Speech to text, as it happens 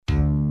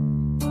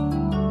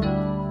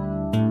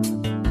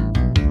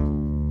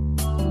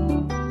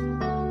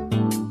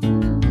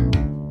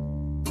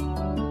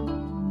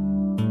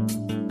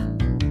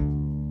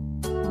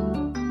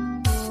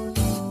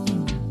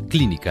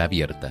Clínica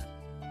Abierta,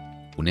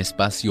 un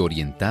espacio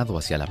orientado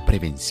hacia la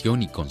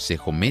prevención y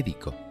consejo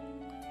médico,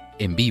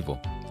 en vivo,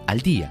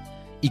 al día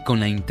y con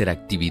la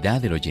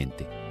interactividad del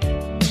oyente.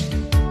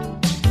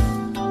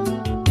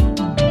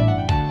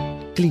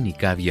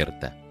 Clínica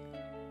Abierta,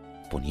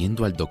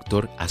 poniendo al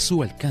doctor a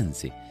su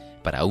alcance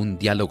para un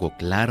diálogo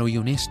claro y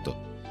honesto,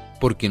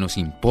 porque nos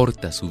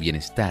importa su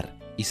bienestar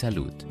y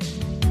salud.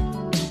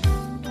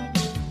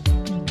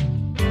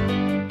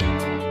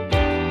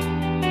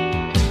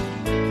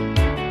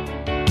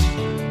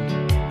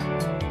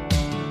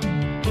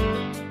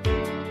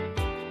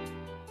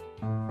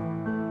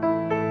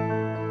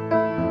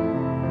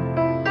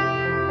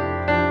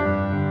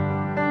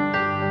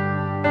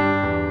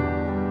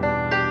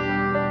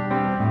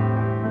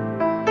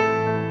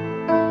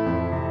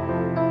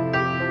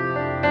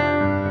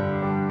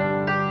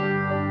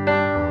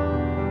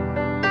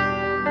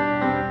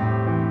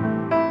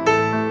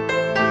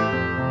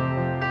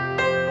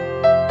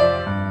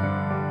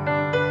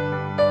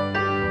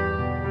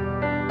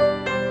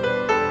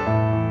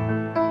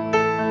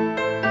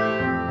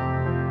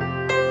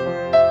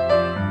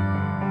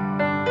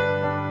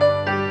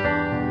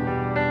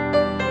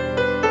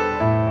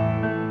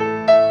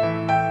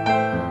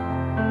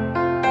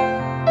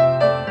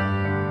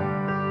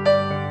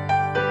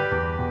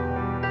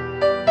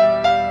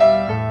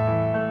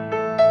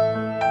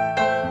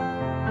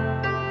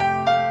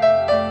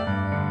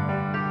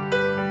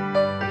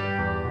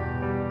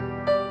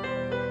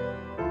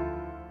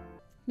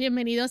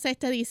 Bienvenidos a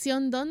esta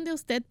edición donde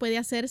usted puede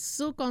hacer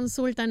su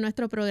consulta en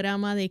nuestro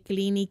programa de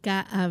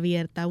Clínica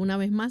Abierta. Una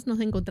vez más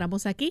nos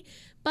encontramos aquí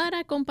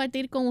para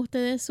compartir con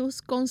ustedes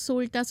sus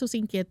consultas, sus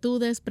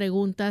inquietudes,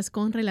 preguntas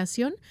con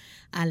relación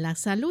a la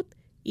salud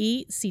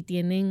y si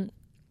tienen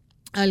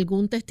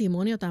algún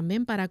testimonio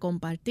también para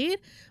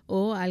compartir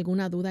o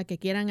alguna duda que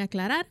quieran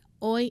aclarar.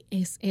 Hoy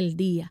es el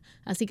día,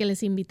 así que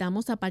les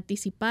invitamos a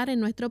participar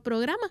en nuestro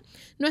programa.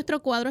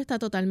 Nuestro cuadro está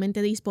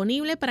totalmente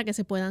disponible para que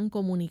se puedan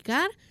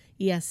comunicar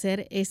y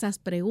hacer esas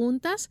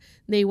preguntas.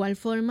 De igual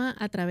forma,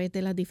 a través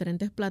de las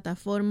diferentes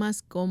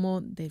plataformas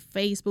como de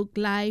Facebook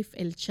Live,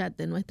 el chat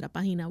de nuestra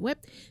página web,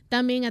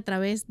 también a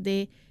través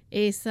de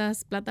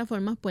esas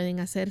plataformas pueden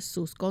hacer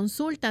sus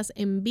consultas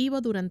en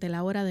vivo durante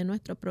la hora de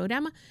nuestro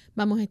programa.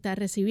 Vamos a estar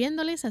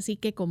recibiéndoles, así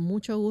que con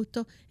mucho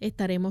gusto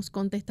estaremos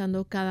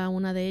contestando cada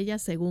una de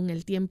ellas según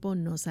el tiempo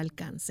nos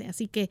alcance.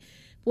 Así que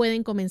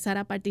pueden comenzar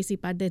a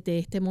participar desde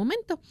este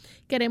momento.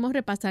 Queremos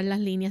repasar las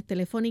líneas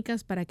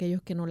telefónicas para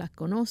aquellos que no las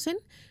conocen.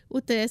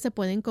 Ustedes se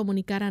pueden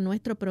comunicar a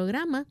nuestro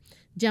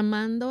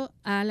llamando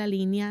a la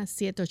línea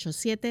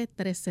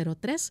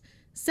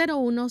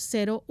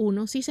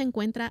 787-303-0101 si se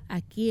encuentra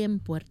aquí en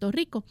Puerto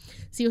Rico.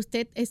 Si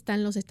usted está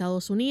en los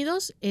Estados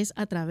Unidos, es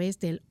a través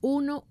del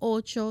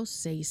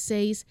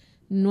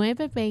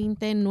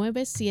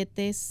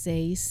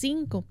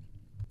 1-866-920-9765.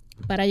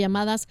 Para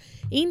llamadas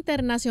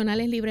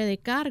internacionales libre de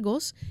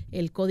cargos,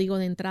 el código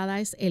de entrada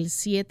es el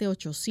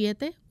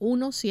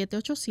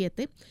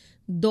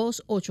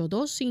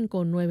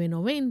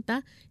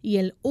 787-1787-282-5990 y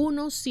el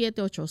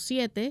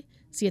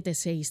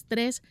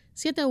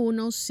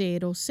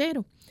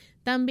 1787-763-7100.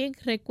 También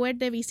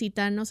recuerde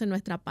visitarnos en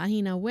nuestra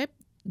página web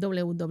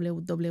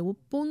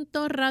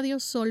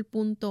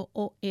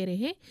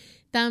www.radiosol.org.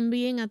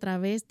 También a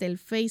través del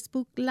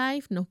Facebook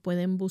Live nos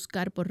pueden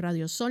buscar por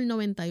Radio Sol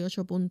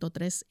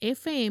 98.3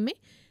 FM.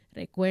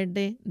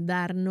 Recuerde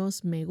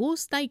darnos me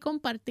gusta y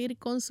compartir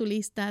con su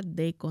lista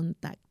de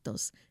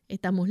contactos.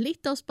 Estamos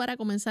listos para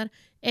comenzar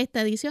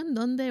esta edición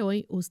donde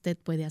hoy usted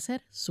puede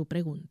hacer su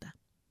pregunta.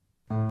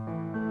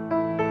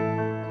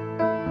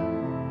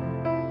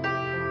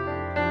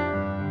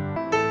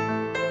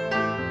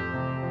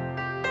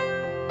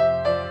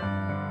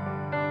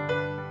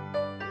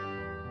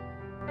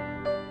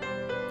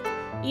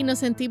 Y nos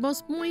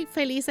sentimos muy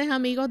felices,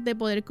 amigos, de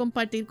poder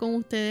compartir con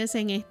ustedes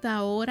en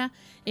esta hora,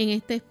 en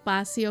este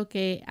espacio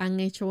que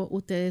han hecho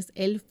ustedes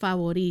el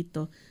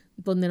favorito,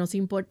 donde nos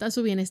importa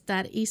su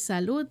bienestar y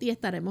salud, y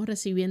estaremos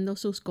recibiendo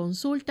sus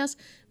consultas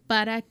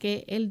para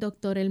que el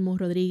doctor Elmo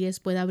Rodriguez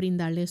pueda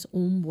brindarles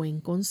un buen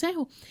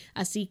consejo.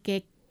 Así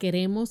que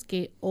queremos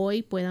que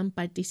hoy puedan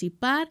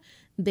participar.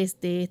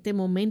 Desde este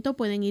momento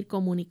pueden ir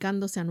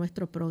comunicándose a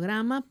nuestro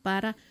programa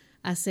para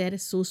hacer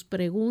sus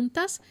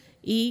preguntas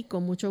y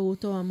con mucho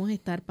gusto vamos a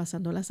estar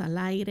pasándolas al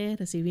aire,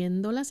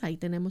 recibiéndolas. Ahí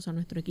tenemos a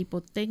nuestro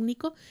equipo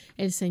técnico,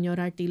 el señor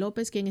Arti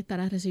López, quien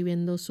estará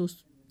recibiendo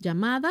sus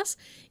llamadas,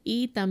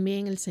 y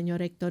también el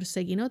señor Héctor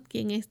Seguinot,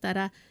 quien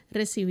estará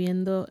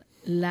recibiendo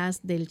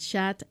las del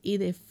chat y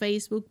de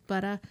Facebook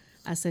para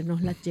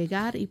hacérnoslas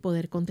llegar y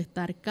poder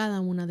contestar cada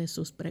una de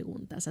sus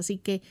preguntas. Así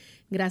que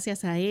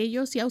gracias a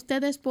ellos y a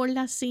ustedes por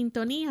la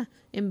sintonía.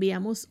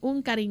 Enviamos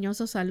un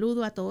cariñoso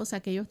saludo a todos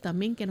aquellos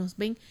también que nos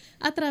ven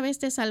a través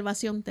de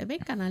Salvación TV,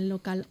 canal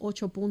local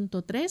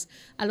 8.3,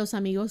 a los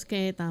amigos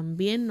que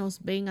también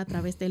nos ven a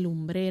través de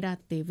Lumbrera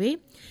TV,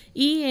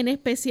 y en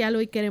especial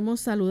hoy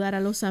queremos saludar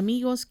a los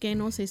amigos que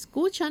nos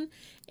escuchan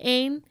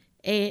en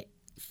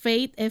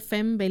Faith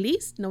FM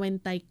Belize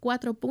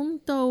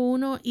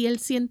 94.1 y el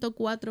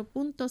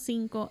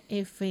 104.5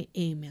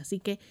 FM. Así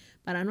que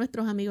para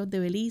nuestros amigos de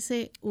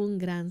Belice, un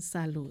gran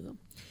saludo.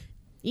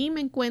 Y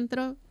me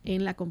encuentro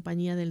en la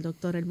compañía del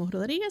doctor Elmo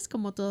Rodriguez.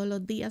 Como todos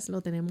los días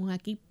lo tenemos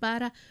aquí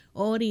para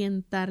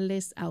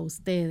orientarles a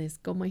ustedes.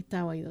 ¿Cómo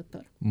está hoy,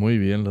 doctor? Muy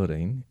bien,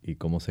 Lorraine. ¿Y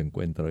cómo se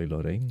encuentra hoy,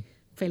 Lorraine?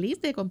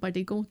 Feliz de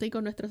compartir con usted y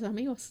con nuestros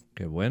amigos.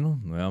 Qué bueno,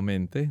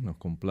 nuevamente nos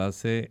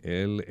complace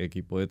el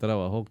equipo de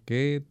trabajo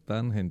que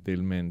tan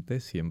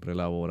gentilmente siempre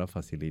labora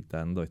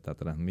facilitando esta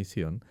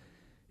transmisión.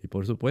 Y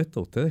por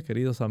supuesto, ustedes,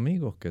 queridos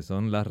amigos, que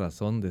son la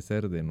razón de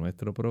ser de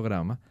nuestro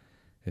programa,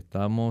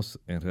 estamos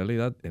en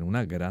realidad en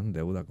una gran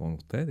deuda con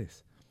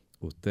ustedes.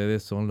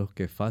 Ustedes son los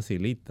que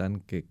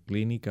facilitan que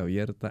Clínica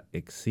Abierta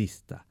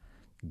exista.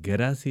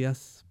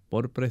 Gracias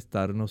por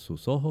prestarnos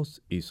sus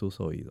ojos y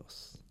sus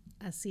oídos.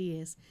 Así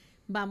es.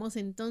 Vamos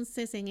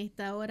entonces en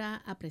esta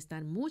hora a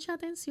prestar mucha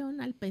atención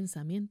al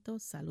pensamiento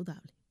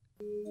saludable.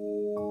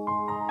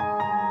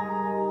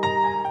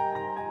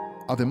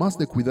 Además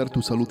de cuidar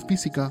tu salud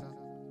física,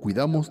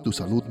 cuidamos tu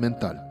salud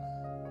mental.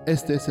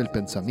 Este es el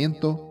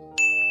pensamiento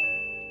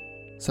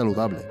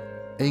saludable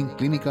en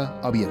Clínica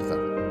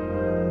Abierta.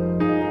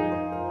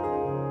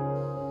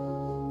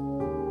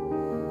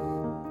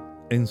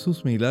 En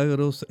sus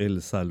milagros,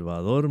 el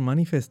Salvador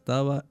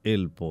manifestaba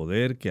el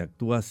poder que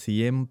actúa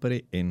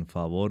siempre en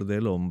favor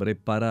del hombre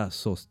para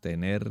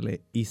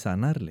sostenerle y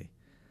sanarle.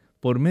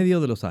 Por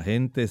medio de los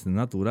agentes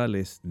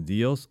naturales,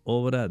 Dios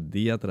obra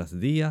día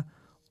tras día,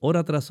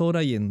 hora tras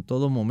hora y en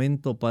todo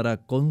momento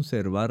para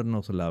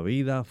conservarnos la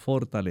vida,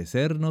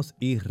 fortalecernos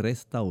y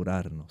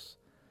restaurarnos.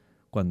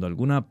 Cuando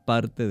alguna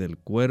parte del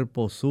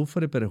cuerpo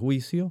sufre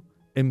perjuicio,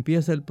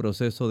 empieza el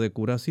proceso de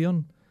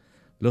curación.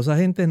 Los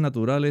agentes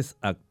naturales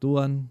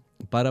actúan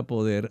para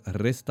poder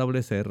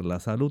restablecer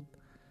la salud,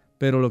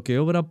 pero lo que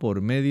obra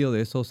por medio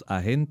de esos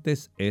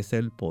agentes es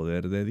el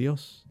poder de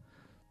Dios.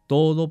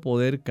 Todo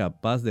poder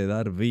capaz de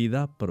dar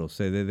vida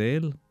procede de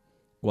Él.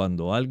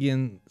 Cuando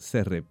alguien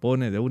se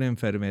repone de una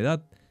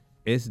enfermedad,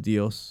 es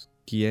Dios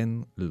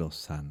quien lo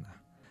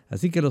sana.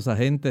 Así que los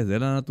agentes de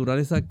la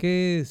naturaleza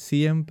que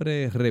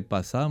siempre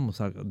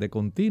repasamos de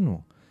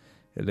continuo,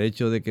 el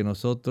hecho de que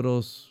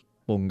nosotros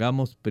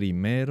pongamos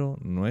primero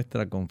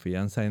nuestra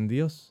confianza en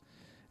Dios.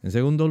 En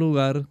segundo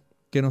lugar,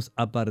 que nos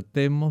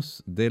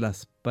apartemos de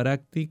las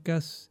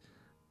prácticas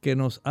que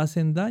nos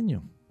hacen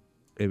daño.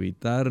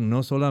 Evitar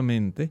no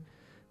solamente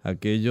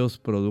aquellos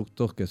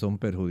productos que son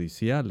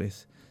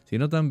perjudiciales,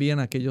 sino también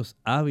aquellos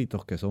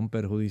hábitos que son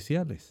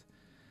perjudiciales.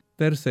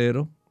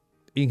 Tercero,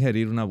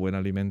 ingerir una buena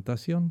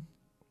alimentación.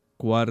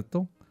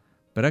 Cuarto,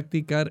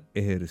 practicar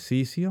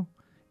ejercicio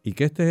y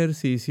que este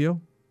ejercicio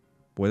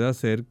pueda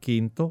ser,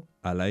 quinto,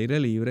 al aire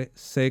libre,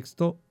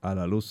 sexto, a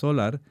la luz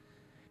solar,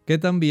 que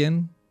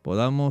también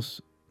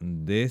podamos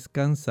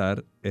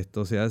descansar,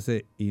 esto se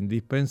hace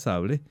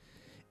indispensable,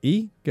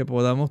 y que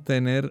podamos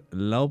tener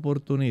la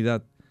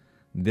oportunidad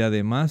de,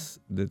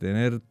 además de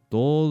tener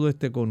todo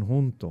este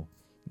conjunto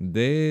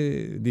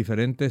de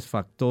diferentes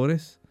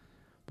factores,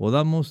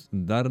 podamos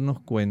darnos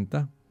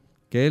cuenta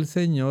que el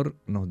Señor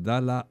nos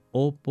da la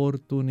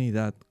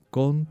oportunidad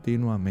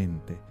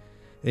continuamente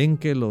en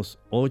que los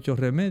 8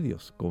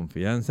 remedios,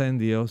 confianza en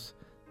Dios,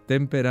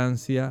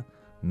 temperancia,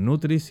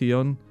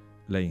 nutrición,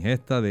 la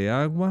ingesta de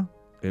agua,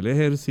 el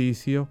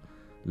ejercicio,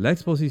 la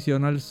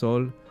exposición al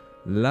sol,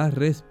 la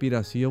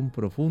respiración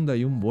profunda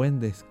y un buen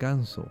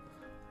descanso,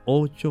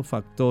 8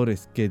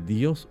 factores que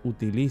Dios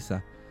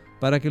utiliza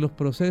para que los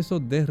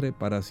procesos de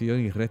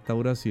reparación y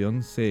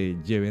restauración se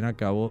lleven a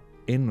cabo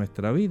en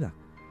nuestra vida.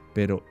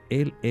 Pero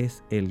Él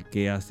es el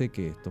que hace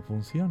que esto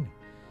funcione.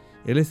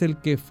 Él es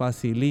el que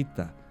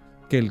facilita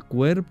que el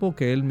cuerpo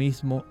que Él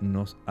mismo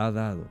nos ha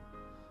dado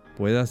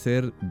pueda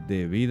ser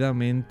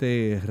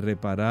debidamente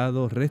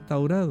reparado,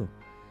 restaurado.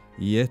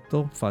 Y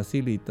esto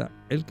facilita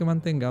el que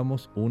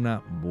mantengamos una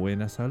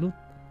buena salud.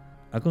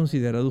 ¿Ha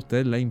considerado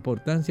usted la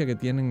importancia que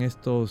tienen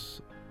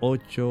estos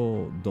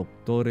 8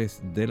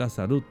 doctores de la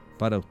salud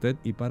para usted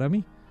y para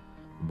mí?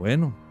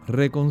 Bueno,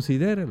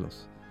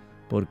 reconsidérelos,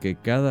 porque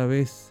cada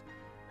vez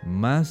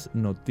más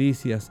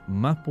noticias,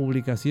 más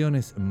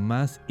publicaciones,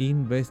 más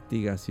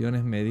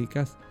investigaciones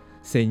médicas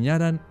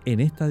señalan en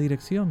esta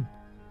dirección,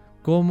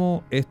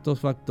 cómo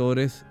estos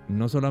factores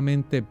no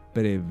solamente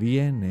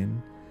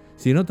previenen,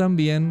 sino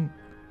también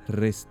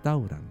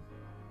restauran.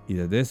 Y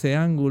desde ese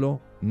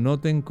ángulo,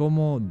 noten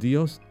cómo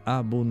Dios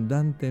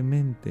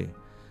abundantemente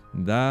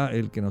da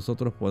el que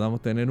nosotros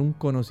podamos tener un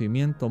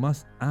conocimiento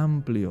más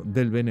amplio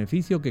del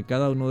beneficio que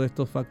cada uno de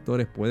estos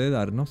factores puede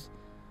darnos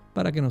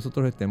para que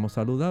nosotros estemos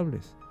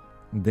saludables.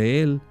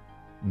 De Él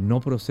no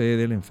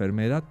procede la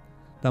enfermedad,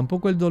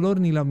 tampoco el dolor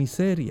ni la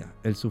miseria,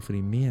 el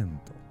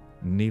sufrimiento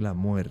ni la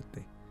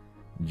muerte.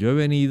 Yo he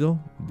venido,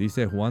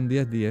 dice Juan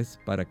 10:10,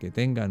 para que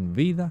tengan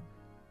vida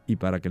y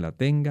para que la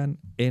tengan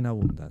en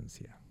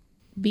abundancia.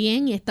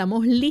 Bien, y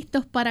estamos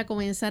listos para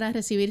comenzar a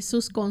recibir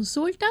sus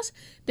consultas.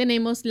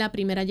 Tenemos la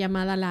primera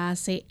llamada, la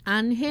hace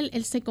Ángel.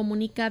 Él se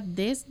comunica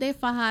desde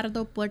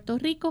Fajardo, Puerto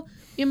Rico.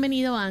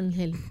 Bienvenido,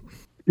 Ángel.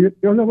 Dios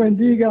los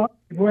bendiga.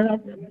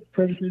 Buenas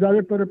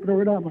felicidades por el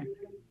programa.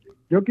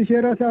 Yo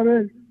quisiera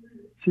saber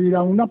si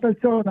a una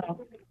persona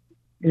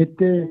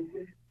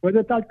puede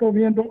estar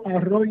comiendo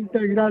arroz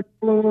integral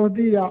todos los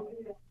días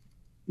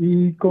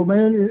y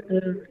comer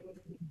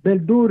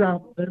verdura,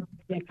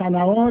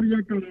 zanahoria,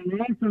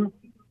 calabaza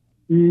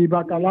y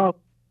bacalao.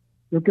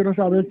 Yo quiero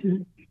saber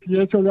si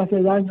eso le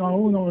hace daño a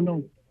uno o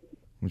no.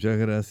 Muchas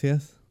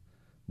gracias.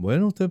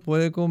 Bueno, usted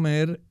puede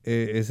comer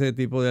ese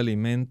tipo de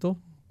alimento.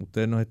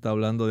 Usted nos está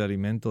hablando de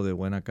alimento de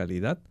buena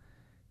calidad,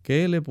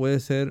 que le puede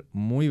ser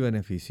muy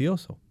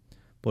beneficioso.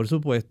 Por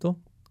supuesto,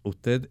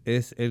 usted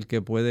es el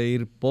que puede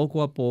ir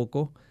poco a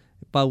poco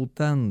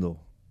pautando,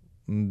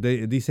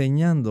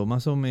 diseñando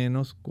más o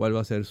menos cuál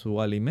va a ser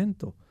su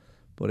alimento.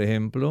 Por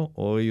ejemplo,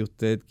 hoy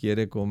usted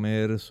quiere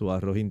comer su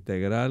arroz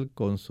integral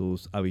con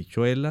sus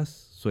habichuelas,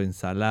 su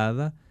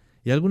ensalada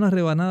y alguna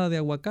rebanada de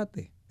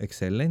aguacate.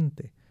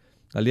 Excelente.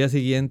 Al día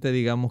siguiente,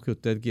 digamos que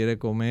usted quiere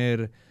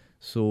comer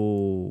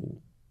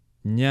su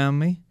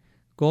ñame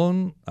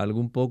con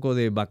algún poco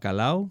de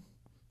bacalao,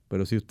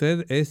 pero si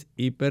usted es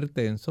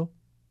hipertenso,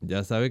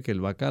 ya sabe que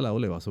el bacalao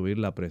le va a subir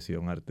la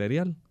presión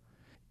arterial.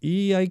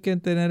 Y hay que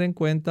tener en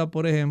cuenta,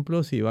 por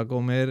ejemplo, si va a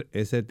comer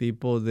ese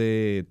tipo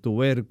de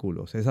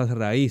tubérculos, esas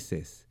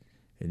raíces,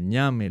 el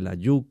ñame, la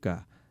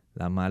yuca,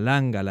 la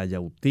malanga, la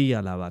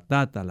yautía, la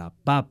batata, la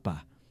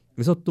papa,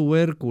 esos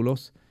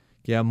tubérculos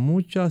que a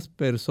muchas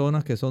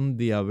personas que son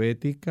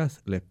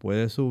diabéticas les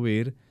puede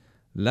subir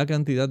la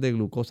cantidad de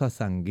glucosa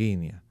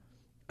sanguínea.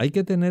 Hay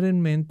que tener en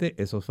mente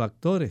esos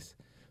factores,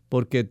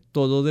 porque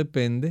todo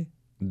depende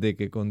de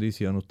qué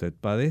condición usted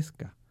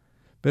padezca.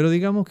 Pero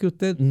digamos que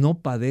usted no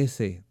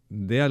padece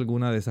de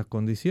alguna de esas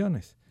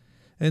condiciones.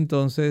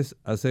 Entonces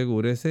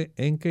asegúrese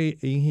en que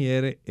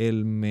ingiere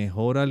el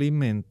mejor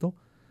alimento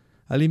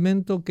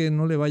que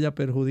no le vaya a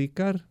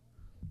perjudicar.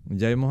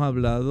 Ya hemos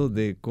hablado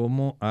de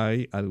cómo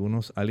hay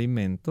algunos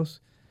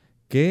alimentos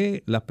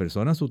que las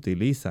personas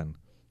utilizan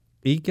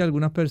y que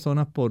algunas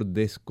personas por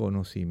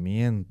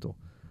desconocimiento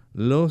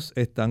los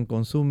están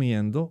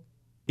consumiendo,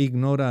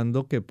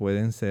 ignorando que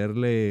pueden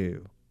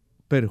serle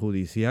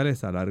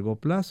perjudiciales a largo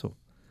plazo.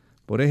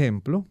 Por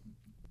ejemplo,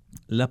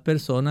 las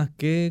personas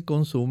que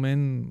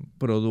consumen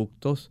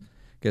productos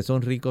que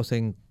son ricos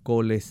en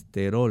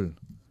colesterol,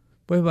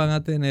 pues van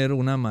a tener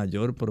una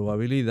mayor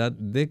probabilidad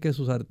de que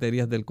sus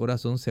arterias del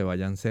corazón se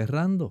vayan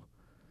cerrando.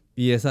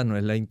 Y esa no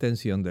es la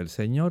intención del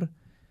Señor.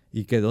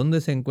 ¿Y que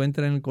dónde se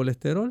encuentra el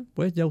colesterol?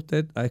 Pues ya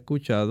usted ha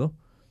escuchado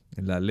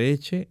la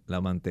leche,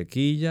 la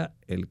mantequilla,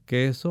 el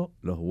queso,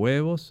 los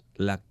huevos,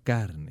 la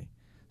carne.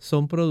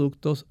 Son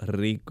productos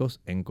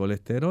ricos en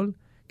colesterol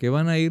que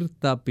van a ir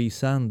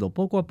tapizando,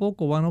 poco a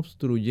poco van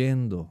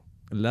obstruyendo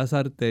las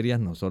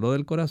arterias no solo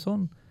del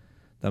corazón,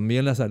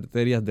 también las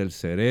arterias del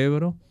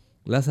cerebro,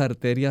 las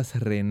arterias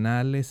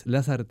renales,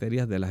 las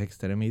arterias de las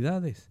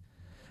extremidades.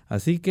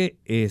 Así que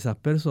esas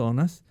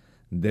personas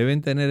deben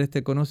tener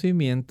este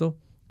conocimiento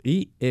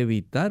y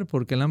evitar,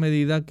 porque en la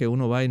medida que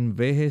uno va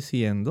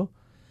envejeciendo,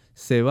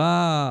 se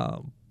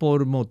va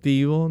por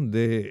motivo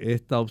de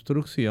esta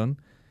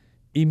obstrucción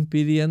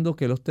impidiendo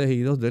que los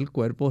tejidos del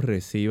cuerpo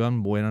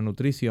reciban buena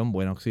nutrición,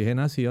 buena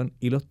oxigenación,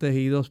 y los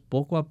tejidos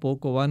poco a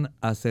poco van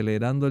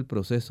acelerando el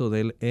proceso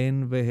del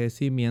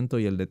envejecimiento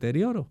y el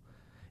deterioro.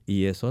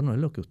 Y eso no es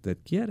lo que usted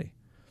quiere.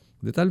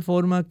 De tal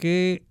forma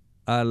que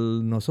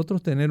al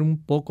nosotros tener un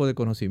poco de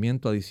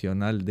conocimiento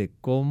adicional de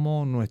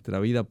cómo nuestra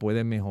vida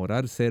puede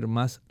mejorar, ser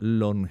más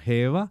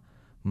longeva,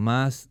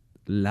 más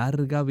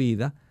larga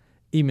vida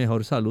y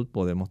mejor salud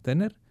podemos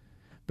tener.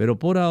 Pero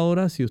por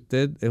ahora, si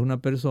usted es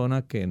una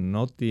persona que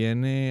no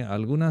tiene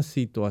alguna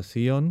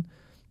situación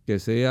que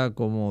sea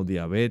como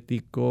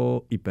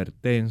diabético,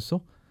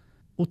 hipertenso,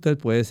 usted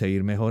puede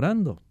seguir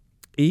mejorando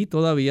y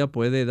todavía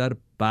puede dar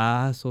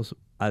pasos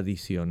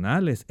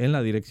adicionales en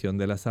la dirección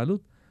de la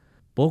salud.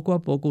 Poco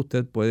a poco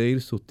usted puede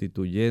ir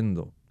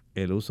sustituyendo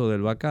el uso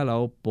del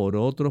bacalao por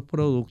otros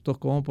productos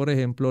como por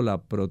ejemplo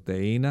la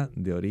proteína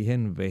de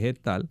origen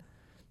vegetal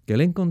que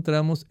le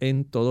encontramos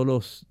en todos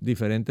los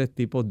diferentes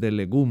tipos de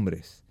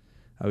legumbres.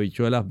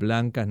 Habichuelas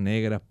blancas,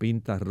 negras,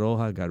 pintas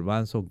rojas,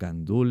 garbanzos,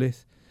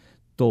 gandules,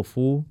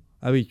 tofu,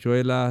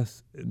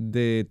 habichuelas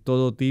de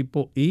todo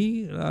tipo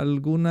y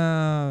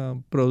algunos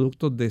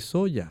productos de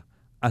soya,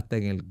 hasta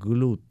en el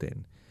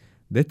gluten.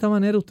 De esta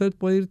manera usted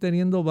puede ir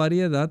teniendo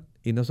variedad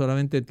y no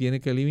solamente tiene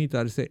que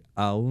limitarse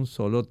a un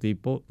solo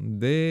tipo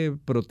de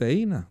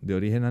proteína de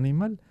origen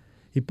animal.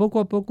 Y poco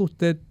a poco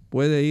usted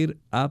puede ir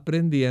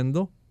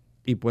aprendiendo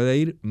y puede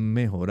ir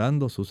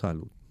mejorando su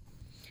salud.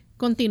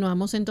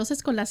 Continuamos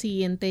entonces con la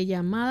siguiente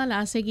llamada. La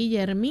hace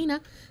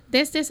Guillermina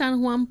desde San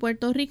Juan,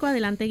 Puerto Rico.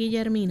 Adelante,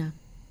 Guillermina.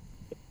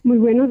 Muy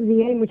buenos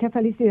días y muchas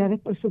felicidades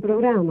por su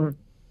programa.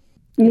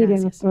 Mire,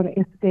 Gracias. doctor,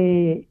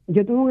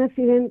 yo tuve un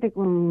accidente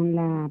con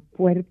la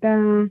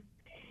puerta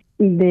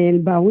del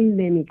baúl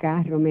de mi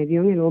carro, me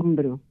dio en el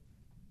hombro.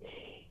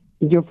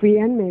 Yo fui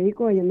al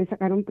médico, ellos me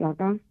sacaron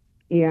placa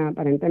y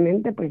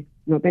aparentemente pues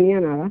no tenía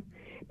nada,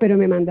 pero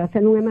me mandó a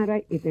hacer un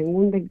MRI y tengo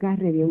un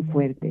desgarre bien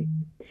fuerte.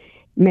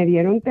 Me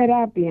dieron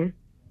terapia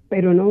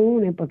pero no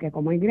une porque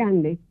como es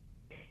grande,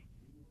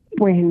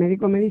 pues el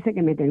médico me dice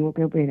que me tengo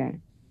que operar.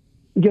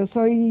 Yo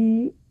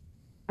soy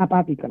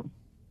apática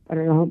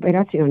para las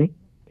operaciones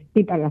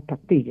y para las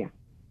pastillas.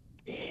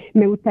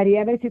 Me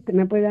gustaría ver si usted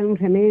me puede dar un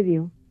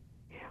remedio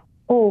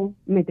o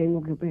me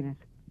tengo que operar.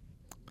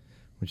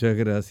 Muchas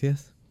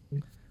gracias.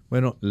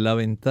 Bueno, la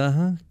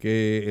ventaja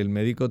que el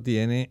médico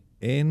tiene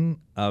en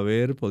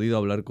haber podido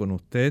hablar con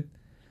usted,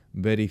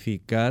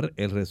 verificar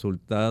el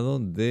resultado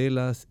de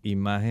las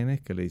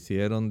imágenes que le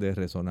hicieron de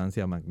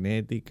resonancia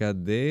magnética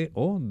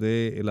o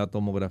de la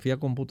tomografía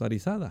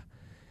computarizada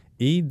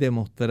y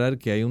demostrar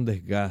que hay un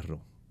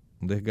desgarro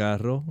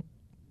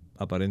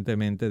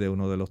aparentemente de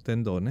uno de los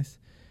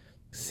tendones.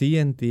 Sí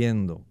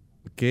entiendo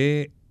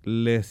que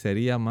le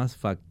sería más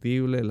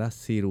factible la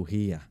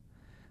cirugía.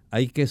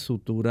 Hay que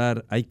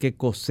suturar, hay que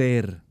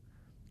coser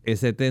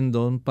ese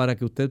tendón para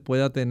que usted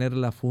pueda tener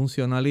la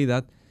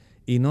funcionalidad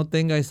y no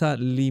tenga esa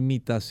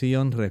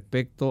limitación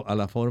respecto a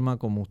la forma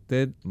como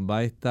usted va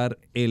a estar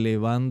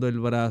elevando el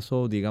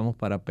brazo, digamos,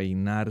 para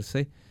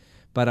peinarse,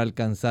 para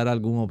alcanzar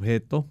algún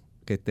objeto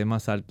que esté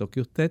más alto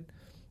que usted.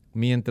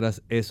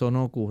 Mientras eso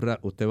no ocurra,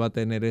 usted va a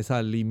tener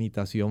esa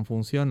limitación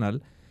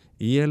funcional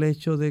y el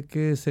hecho de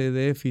que se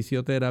dé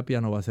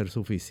fisioterapia no va a ser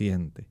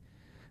suficiente.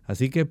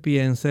 Así que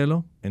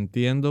piénselo,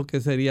 entiendo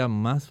que sería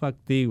más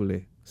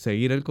factible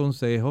seguir el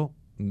consejo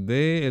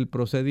del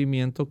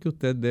procedimiento que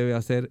usted debe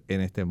hacer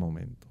en este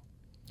momento.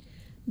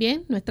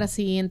 Bien, nuestra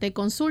siguiente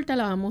consulta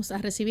la vamos a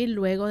recibir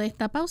luego de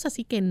esta pausa,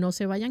 así que no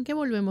se vayan que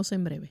volvemos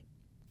en breve.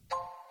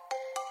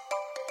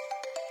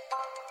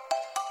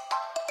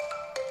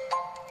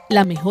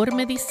 La mejor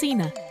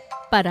medicina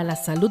para la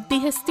salud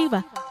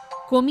digestiva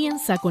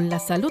comienza con la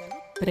salud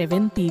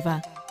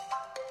preventiva.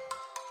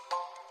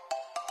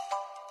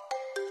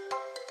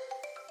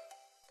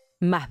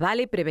 Más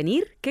vale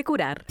prevenir que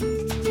curar.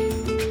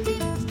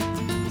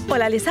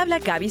 Hola, les habla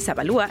Gaby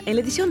Zabalúa en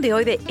la edición de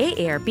hoy de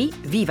EARP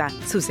Viva,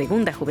 su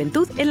segunda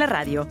juventud en la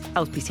radio,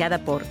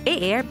 auspiciada por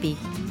EARP.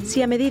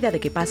 Si a medida de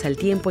que pasa el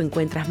tiempo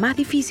encuentras más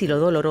difícil o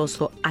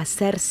doloroso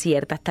hacer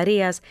ciertas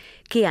tareas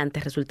que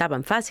antes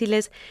resultaban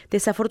fáciles,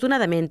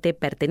 desafortunadamente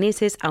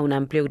perteneces a un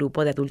amplio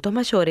grupo de adultos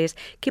mayores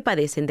que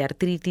padecen de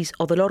artritis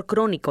o dolor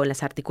crónico en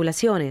las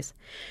articulaciones.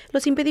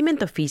 Los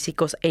impedimentos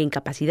físicos e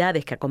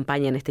incapacidades que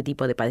acompañan este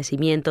tipo de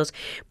padecimientos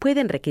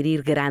pueden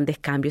requerir grandes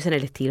cambios en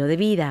el estilo de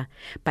vida.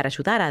 Para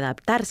ayudar a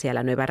adaptarse a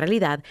la nueva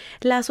realidad,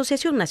 la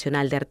Asociación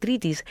Nacional de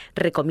Artritis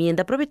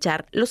recomienda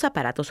aprovechar los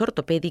aparatos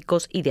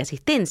ortopédicos y de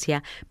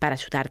asistencia para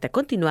ayudarte a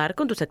continuar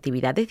con tus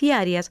actividades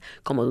diarias,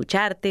 como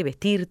ducharte,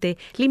 vestirte,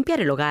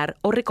 limpiar el hogar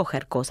o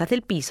recoger cosas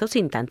del piso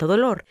sin tanto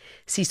dolor.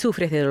 Si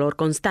sufres de dolor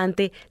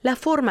constante, la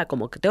forma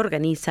como te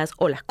organizas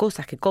o las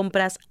cosas que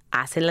compras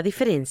hacen la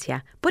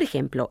diferencia. Por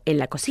ejemplo, en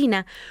la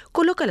cocina,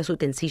 coloca los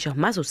utensilios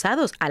más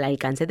usados al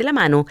alcance de la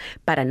mano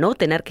para no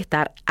tener que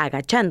estar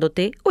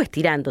agachándote o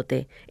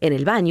estirándote. En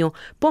el baño,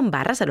 pon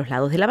barras a los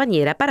lados de la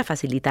bañera para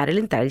facilitar el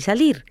entrar y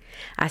salir,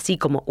 así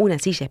como una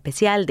silla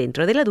especial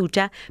dentro de la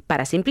ducha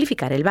para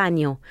simplificar el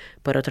baño.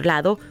 Por otro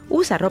lado,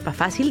 usa ropa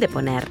fácil de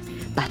poner,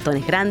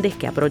 bastones grandes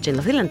que abrochen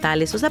los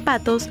delantales o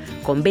zapatos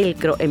con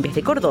velcro en vez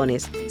de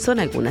cordones, son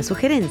algunas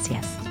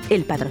sugerencias.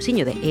 El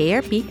patrocinio de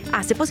EARP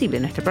hace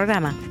posible nuestro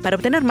programa. Para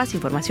obtener más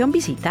información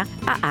visita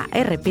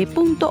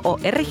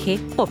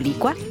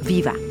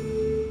aarp.org/viva.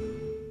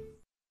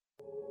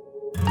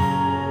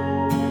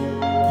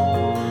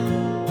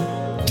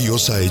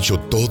 Dios ha hecho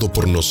todo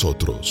por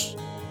nosotros.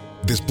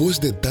 Después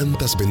de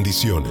tantas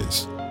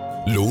bendiciones,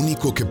 lo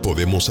único que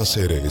podemos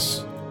hacer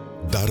es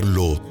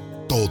darlo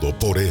todo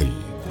por Él.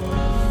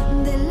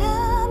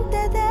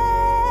 Delante de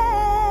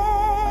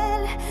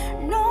Él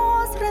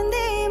nos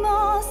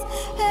rendimos,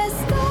 es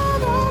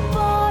todo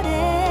por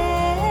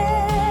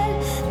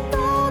Él,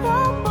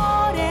 todo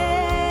por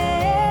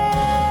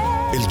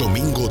Él. El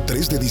domingo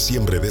 3 de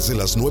diciembre desde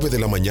las 9 de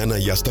la mañana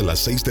y hasta las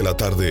 6 de la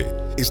tarde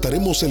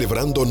estaremos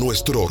celebrando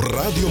nuestro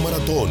Radio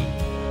Maratón,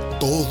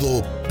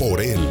 Todo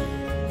por Él.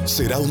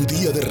 Será un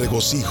día de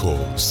regocijo,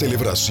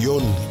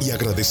 celebración y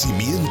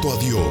agradecimiento a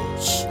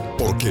Dios,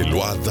 porque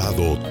lo ha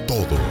dado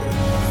todo.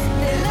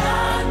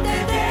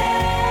 Delante de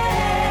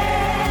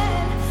Él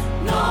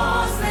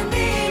nos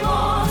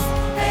rendimos,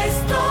 es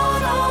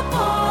todo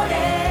por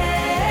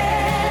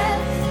Él,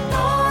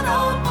 todo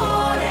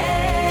por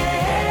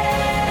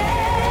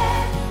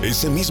Él.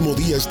 Ese mismo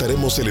día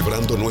estaremos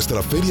celebrando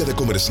nuestra Feria de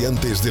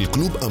Comerciantes del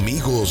Club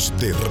Amigos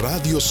de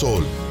Radio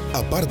Sol.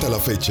 Aparta la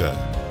fecha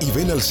y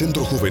ven al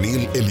Centro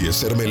Juvenil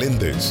Eliezer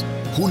Meléndez,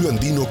 Julio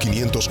Andino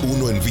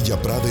 501 en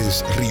Villa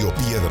Prades, Río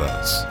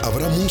Piedras.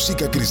 Habrá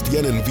música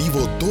cristiana en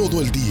vivo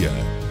todo el día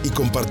y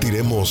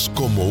compartiremos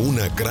como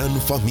una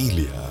gran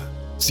familia.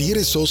 Si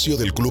eres socio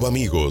del Club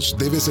Amigos,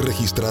 debes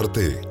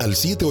registrarte al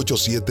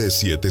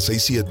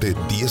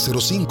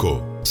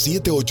 787-767-1005,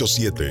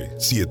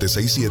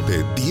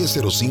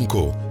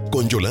 787-767-1005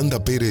 con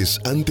Yolanda Pérez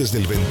antes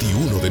del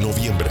 21 de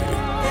noviembre.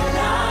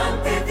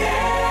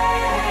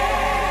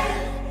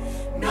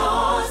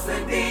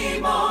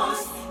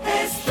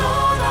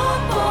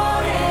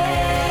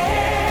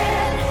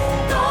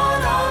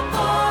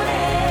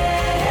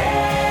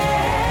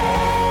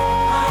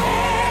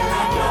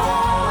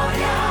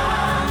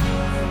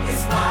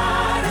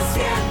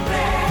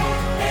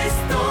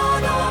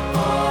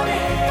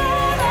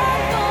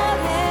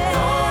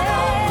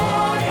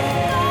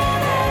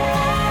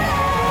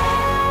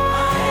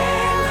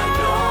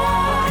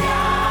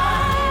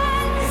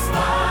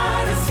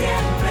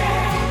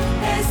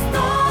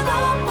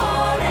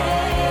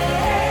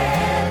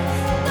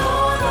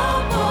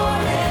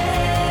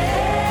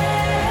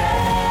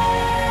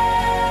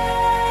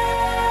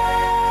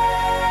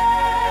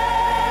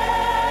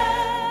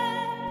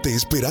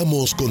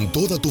 esperamos con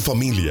toda tu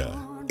familia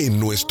en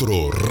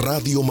nuestro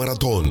Radio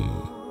Maratón.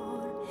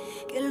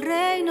 Que el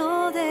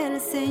reino del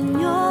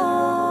Señor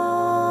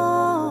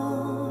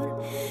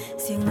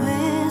sea en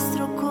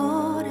nuestro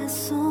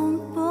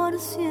corazón por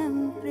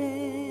siempre.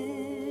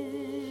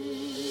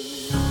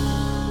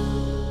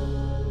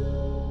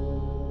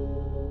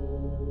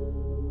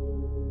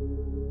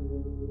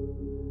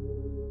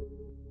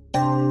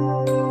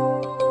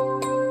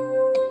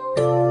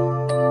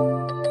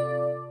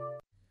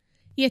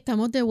 Y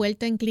estamos de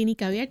vuelta en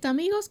Clínica Abierta.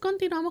 Amigos,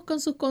 continuamos con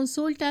sus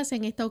consultas.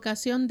 En esta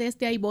ocasión,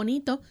 desde Ay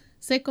Bonito,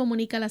 se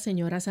comunica la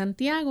señora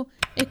Santiago.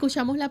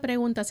 Escuchamos la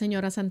pregunta,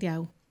 señora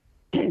Santiago.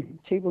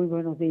 Sí, muy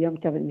buenos días,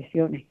 muchas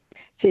bendiciones.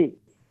 Sí,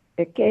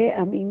 es que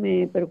a mí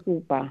me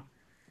preocupa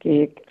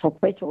que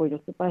sospecho que yo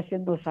estoy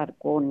padeciendo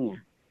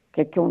sarconia,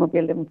 que es que uno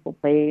pierde mucho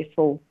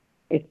peso,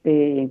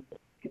 le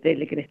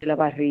crece la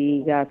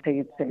barriga,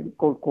 se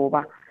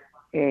corcova.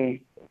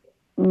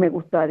 Me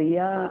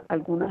gustaría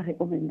algunas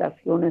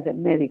recomendaciones del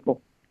médico.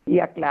 Y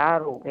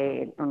aclaro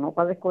que no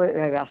padezco,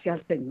 gracias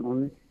al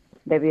Señor,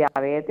 de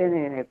diabetes ni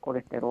de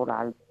colesterol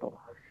alto.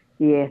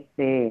 Y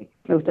me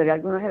gustaría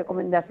algunas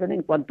recomendaciones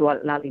en cuanto a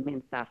la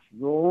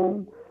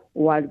alimentación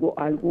o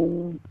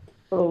algún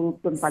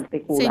producto en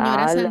particular.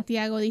 Señora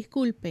Santiago,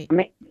 disculpe.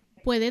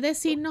 ¿Puede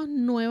decirnos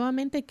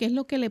nuevamente qué es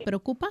lo que le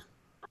preocupa?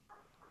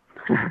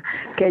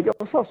 Que yo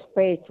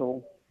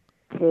sospecho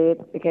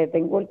que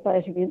tengo el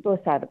padecimiento de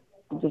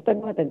yo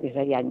tengo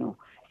 76 años,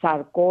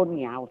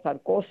 sarconia o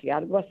sarcosia,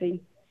 algo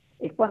así.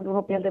 Es cuando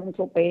uno pierde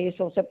mucho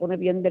peso, se pone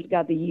bien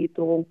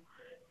delgadito,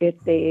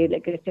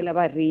 le crece la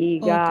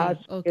barriga,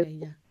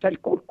 se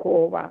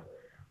corcova.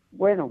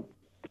 Bueno,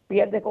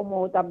 pierde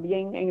como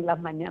también en las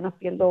mañanas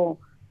pierdo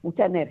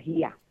mucha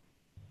energía.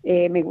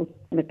 ¿Me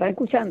están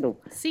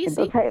escuchando? Sí,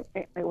 entonces,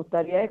 sí. Me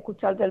gustaría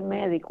escuchar del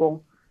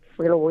médico,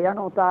 pues lo voy a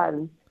anotar,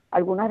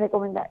 algunas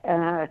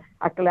recomendaciones.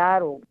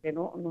 Aclaro que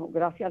no,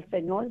 gracias al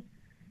Señor,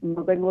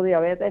 no tengo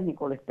diabetes ni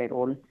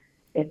colesterol.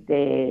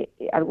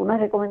 Algunas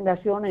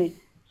recomendaciones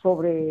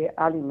sobre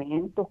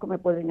alimentos que me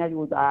pueden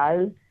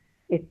ayudar,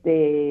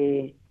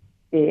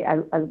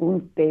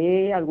 algún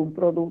té, algún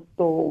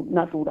producto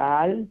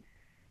natural.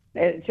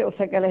 Yo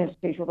sé que el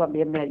ejercicio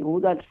también me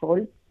ayuda, el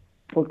sol,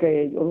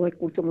 porque yo lo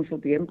escucho mucho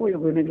tiempo. Yo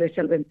voy a una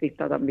iglesia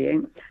adventista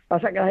también.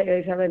 Pasa que las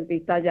iglesias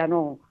adventistas ya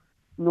no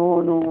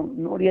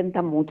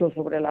orientan mucho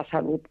sobre la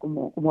salud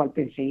como al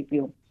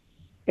principio.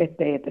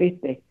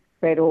 Triste,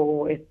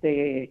 pero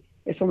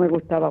eso me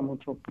gustaba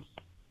mucho.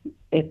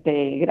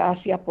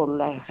 Gracias por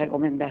las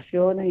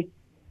recomendaciones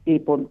y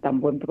por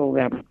tan buen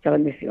programa. Muchas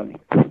bendiciones.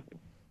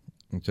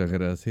 Muchas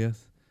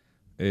gracias.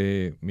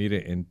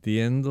 Mire,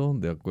 entiendo,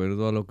 de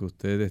acuerdo a lo que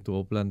usted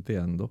estuvo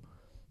planteando,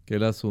 que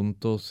el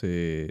asunto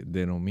se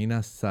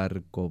denomina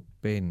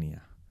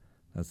sarcopenia.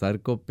 La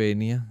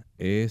sarcopenia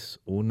es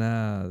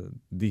una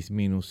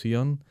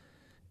disminución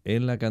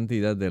en la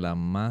cantidad de la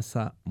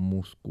masa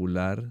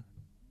muscular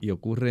y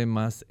ocurre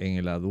más en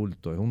el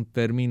adulto. Es un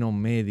término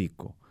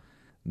médico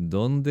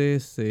donde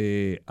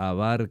se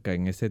abarca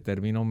en ese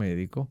término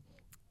médico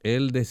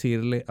el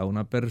decirle a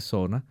una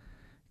persona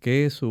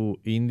que su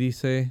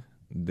índice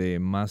de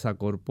masa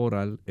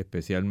corporal,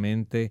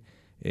 especialmente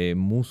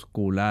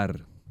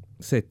muscular,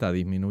 se está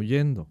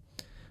disminuyendo,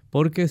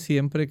 porque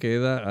siempre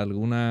queda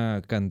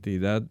alguna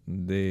cantidad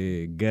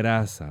de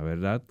grasa,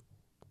 ¿verdad?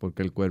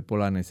 Porque el cuerpo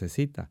la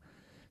necesita.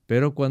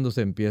 Pero cuando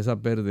se empieza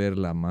a perder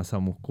la masa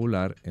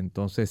muscular,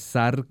 entonces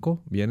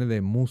sarco viene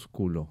de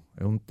músculo,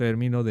 es un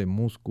término de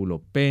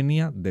músculo.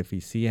 Penia,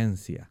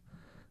 deficiencia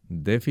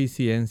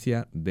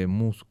de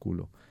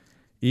músculo.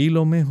 Y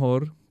lo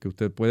mejor que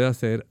usted puede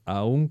hacer,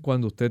 aun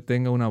cuando usted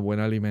tenga una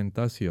buena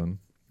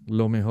alimentación,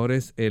 lo mejor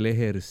es el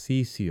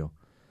ejercicio.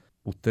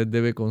 Usted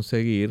debe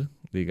conseguir,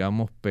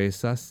 digamos,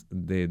 pesas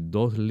de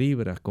 2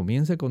 libras.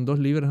 Comience con 2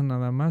 libras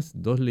nada más,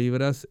 2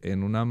 libras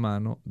en una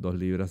mano, 2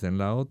 libras en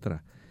la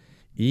otra.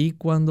 Y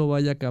cuando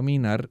vaya a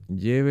caminar,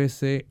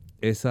 llévese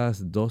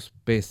esas 2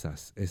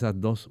 pesas, esas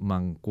 2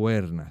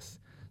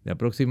 mancuernas, de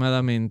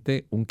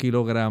aproximadamente 1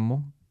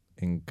 kilogramo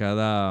en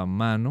cada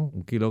mano.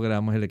 1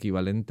 kilogramo es el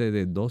equivalente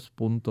de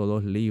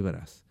 2.2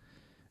 libras.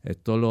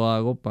 Esto lo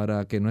hago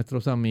para que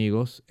nuestros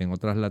amigos en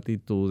otras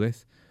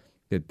latitudes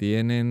que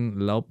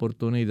tienen la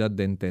oportunidad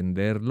de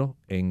entenderlo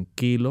en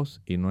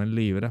kilos y no en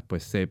libras,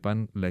 pues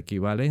sepan la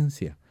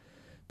equivalencia.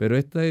 Pero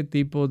este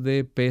tipo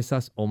de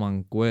pesas o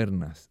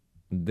mancuernas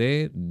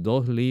de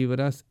 2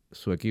 libras,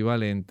 su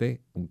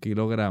equivalente, 1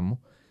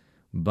 kilogramo,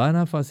 van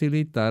a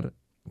facilitar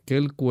que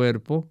el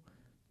cuerpo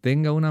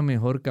tenga una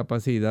mejor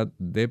capacidad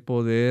de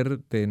poder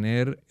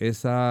tener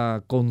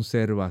esa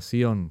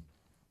conservación.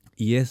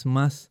 Y es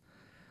más,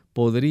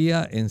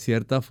 podría en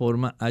cierta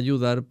forma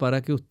ayudar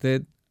para que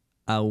usted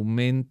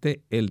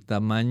aumente el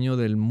tamaño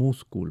del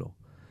músculo.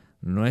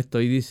 No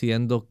estoy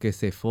diciendo que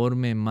se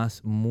forme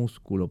más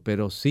músculo,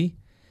 pero sí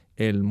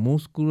el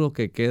músculo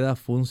que queda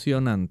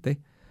funcionante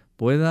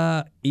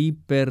pueda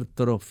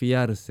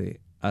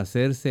hipertrofiarse,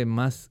 hacerse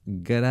más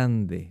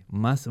grande,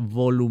 más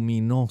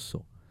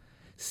voluminoso.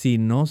 Si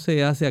no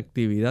se hace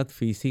actividad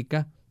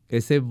física,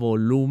 ese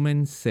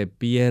volumen se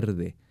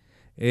pierde.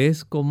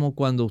 Es como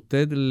cuando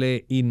usted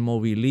le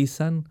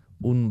inmovilizan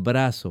un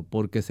brazo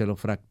porque se lo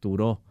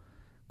fracturó.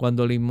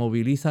 Cuando le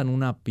inmovilizan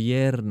una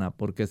pierna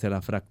porque se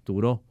la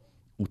fracturó.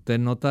 Usted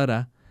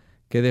notará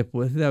que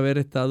después de haber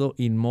estado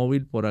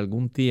inmóvil por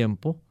algún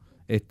tiempo,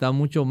 está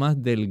mucho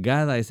más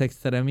delgada esa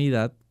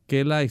extremidad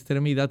que la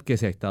extremidad que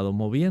se ha estado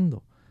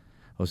moviendo.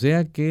 O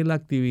sea que la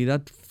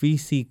actividad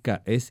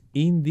física es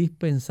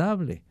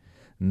indispensable,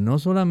 no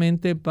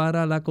solamente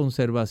para la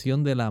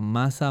conservación de la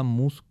masa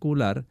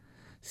muscular,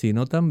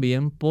 sino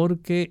también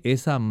porque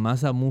esa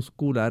masa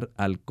muscular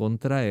al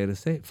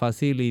contraerse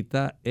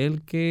facilita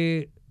el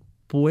que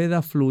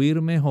pueda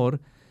fluir mejor,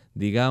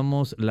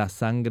 digamos, la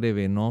sangre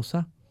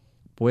venosa,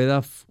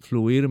 pueda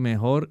fluir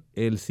mejor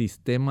el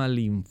sistema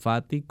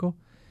linfático,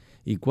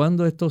 y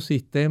cuando estos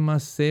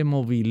sistemas se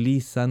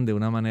movilizan de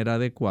una manera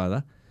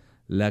adecuada,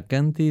 la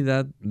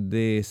cantidad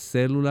de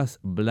células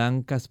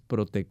blancas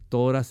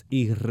protectoras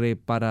y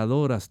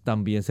reparadoras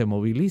también se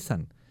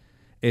movilizan.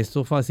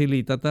 Esto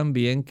facilita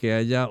también que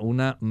haya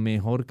una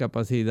mejor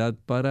capacidad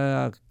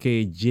para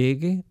que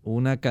llegue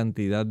una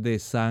cantidad de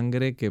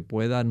sangre que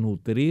pueda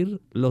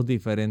nutrir los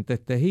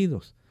diferentes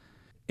tejidos.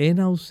 En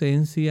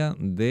ausencia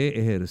de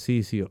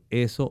ejercicio,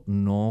 eso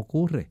no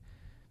ocurre.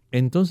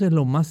 Entonces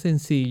lo más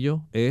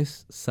sencillo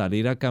es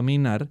salir a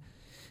caminar.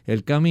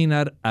 El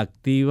caminar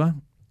activa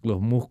los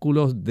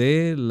músculos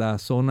de la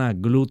zona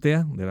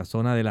glútea, de la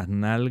zona de las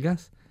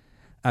nalgas,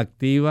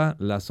 activa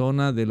la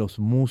zona de los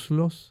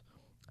muslos,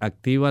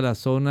 activa la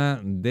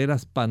zona de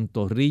las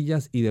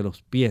pantorrillas y de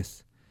los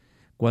pies.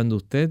 Cuando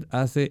usted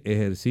hace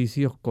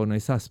ejercicios con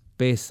esas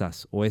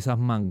pesas o esas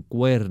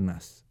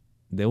mancuernas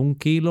de 1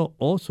 kilo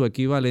o su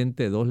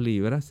equivalente 2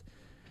 libras,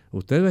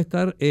 usted va a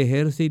estar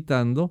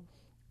ejercitando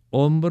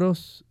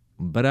hombros,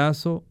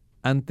 brazo,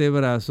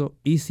 antebrazo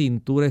y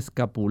cintura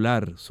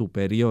escapular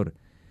superior.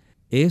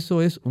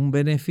 Eso es un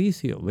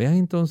beneficio. Vean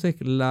entonces,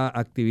 la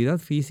actividad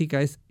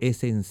física es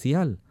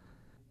esencial.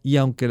 Y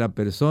aunque la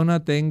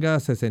persona tenga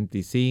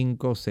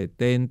 65,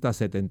 70,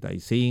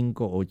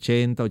 75,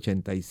 80,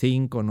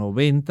 85,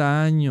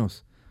 90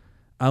 años,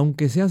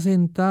 aunque sea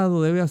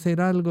sentado, debe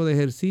hacer algo de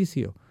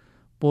ejercicio,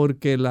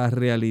 porque la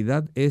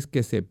realidad es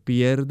que se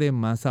pierde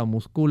masa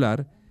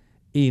muscular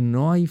y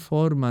no hay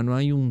forma, no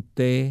hay un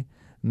té,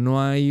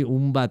 no hay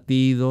un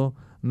batido,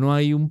 no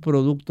hay un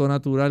producto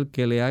natural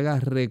que le haga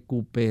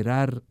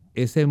recuperar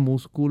ese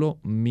músculo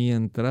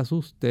mientras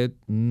usted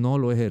no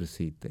lo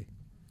ejercite.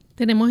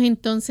 Tenemos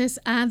entonces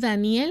a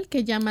Daniel,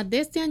 que llama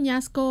desde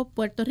Añasco,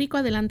 Puerto Rico.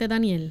 Adelante,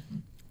 Daniel.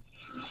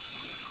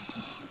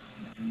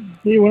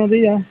 Sí, buenos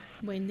días.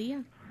 Buen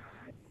día.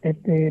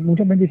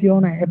 Muchas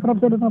bendiciones. Es para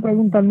hacer una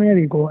pregunta al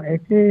médico.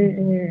 Es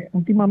que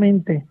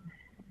últimamente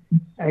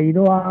he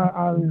ido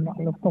al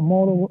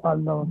oftalmólogo,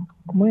 al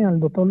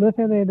doctor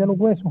ese de los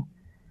huesos.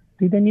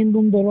 Estoy teniendo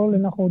un dolor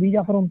en la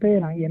rodilla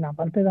frontera y en la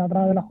parte de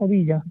atrás de la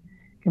rodilla,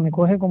 que me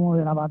coge como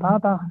de la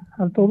batata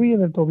al tobillo,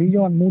 del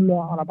tobillo al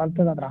muslo a la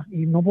parte de atrás.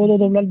 Y no puedo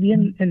doblar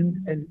bien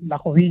la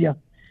rodilla.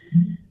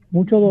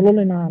 Mucho dolor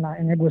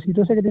en el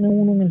huesito ese que tiene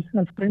uno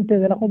al frente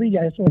de la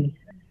rodilla, eso es.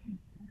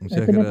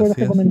 Muchas ¿Me puedes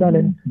recomendar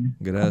él?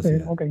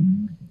 Gracias. Okay.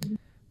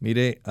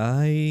 Mire,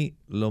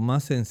 lo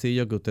más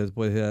sencillo que usted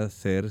puede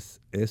hacer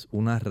es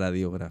una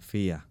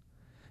radiografía.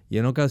 Y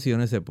en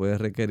ocasiones se puede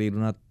requerir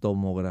una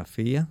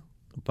tomografía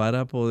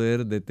para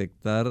poder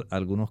detectar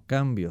algunos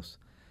cambios.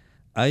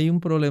 Hay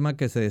un problema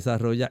que se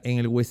desarrolla en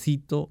el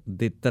huesito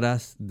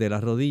detrás de la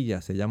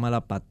rodilla, se llama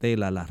la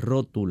patela, la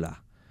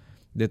rótula.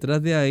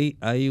 Detrás de ahí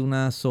hay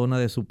una zona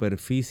de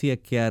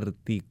superficie que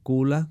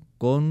articula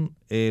con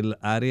el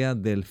área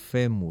del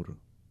fémur,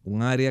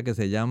 un área que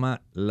se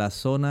llama la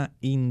zona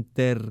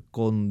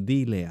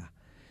intercondílea.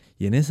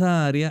 Y en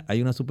esa área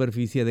hay una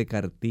superficie de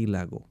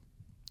cartílago.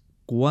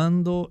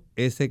 Cuando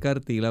ese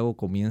cartílago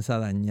comienza a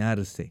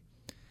dañarse,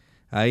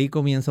 ahí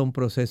comienza un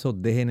proceso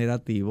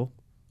degenerativo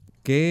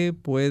que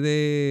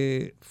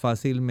puede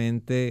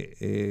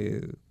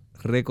fácilmente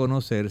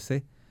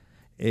reconocerse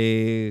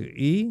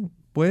y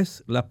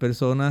pues las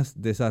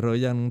personas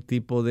desarrollan un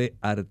tipo de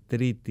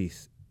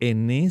artritis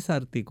en esa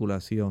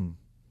articulación.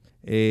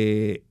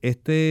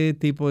 Este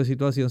tipo de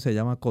situación se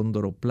llama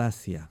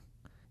condroplasia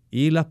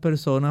y las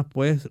personas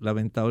pues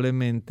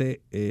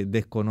lamentablemente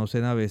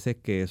desconocen a veces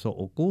que eso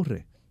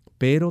ocurre,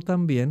 pero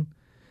también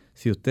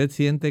si usted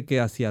siente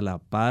que hacia la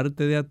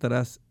parte de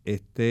atrás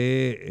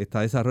está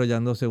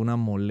desarrollándose una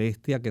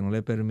molestia que no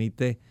le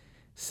permite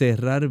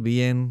cerrar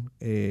bien,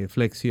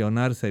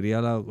 flexionar sería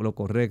lo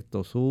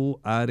correcto, su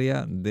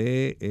área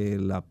de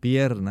la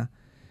pierna,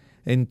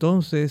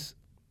 entonces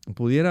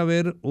pudiera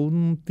haber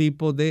un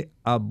tipo de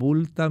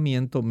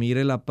abultamiento.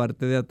 Mire la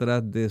parte de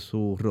atrás de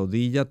su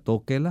rodilla,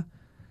 tóquela.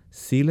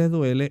 Si le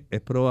duele, es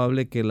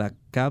probable que la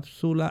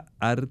cápsula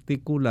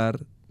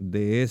articular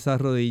de esa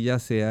rodilla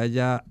se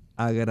haya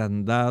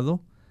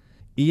agrandado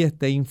y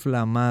esté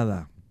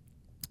inflamada.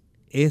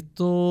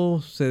 Esto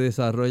se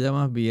desarrolla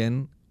más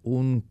bien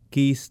un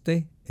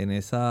quiste en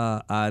esa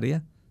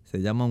área,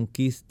 se llama un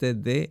quiste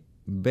de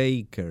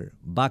Baker.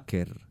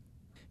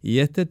 Y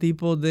este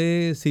tipo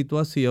de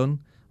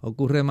situación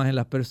ocurre más en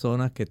las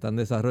personas que están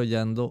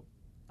desarrollando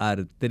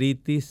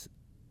artritis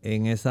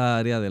en esa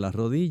área de la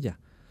rodilla.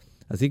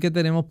 Así que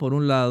tenemos por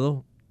un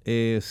lado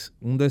es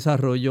un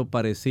desarrollo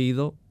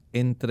parecido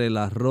entre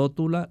la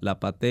rótula, la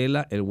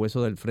patela, el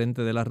hueso del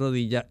frente de la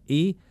rodilla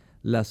y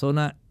la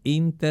zona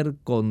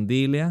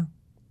intercondílea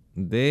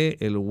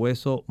del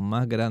hueso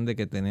más grande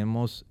que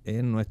tenemos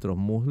en nuestros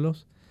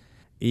muslos.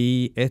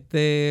 Y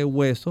este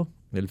hueso,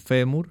 el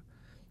fémur,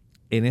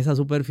 en esa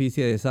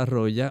superficie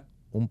desarrolla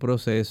un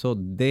proceso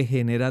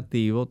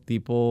degenerativo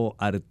tipo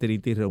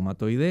artritis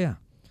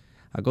reumatoidea,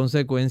 a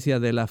consecuencia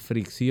de la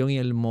fricción y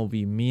el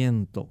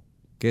movimiento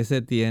que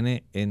se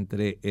tiene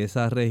entre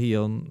esa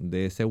región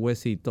de ese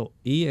huesito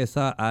y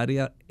esa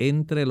área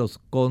entre los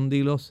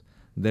cóndilos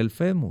del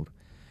fémur.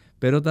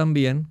 Pero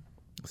también,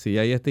 si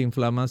hay esta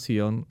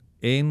inflamación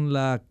en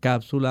la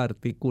cápsula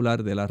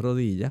articular de la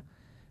rodilla,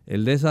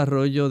 el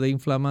desarrollo de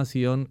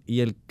inflamación y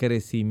el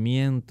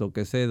crecimiento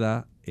que se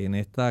da en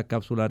esta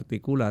cápsula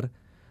articular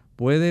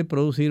puede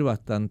producir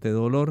bastante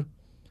dolor.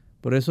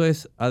 Por eso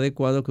es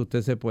adecuado que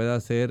usted se pueda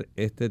hacer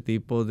este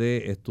tipo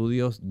de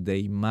estudios de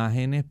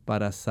imágenes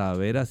para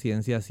saber a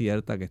ciencia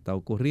cierta qué está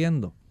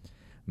ocurriendo.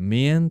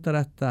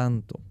 Mientras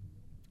tanto,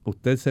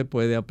 usted se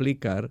puede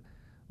aplicar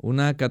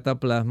una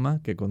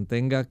cataplasma que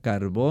contenga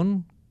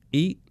carbón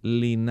y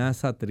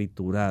linaza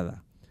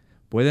triturada.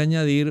 Puede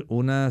añadir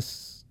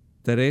unas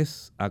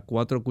 3 a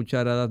 4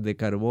 cucharadas de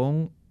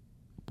carbón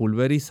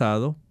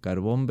pulverizado,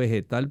 carbón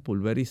vegetal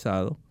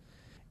pulverizado,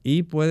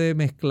 y puede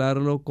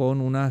mezclarlo con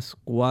unas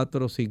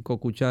 4 o 5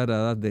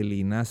 cucharadas de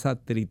linaza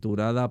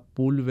triturada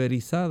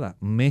pulverizada.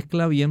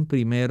 Mezcla bien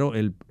primero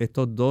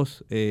estos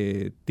dos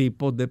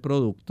tipos de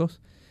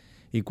productos,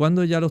 y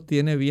cuando ya los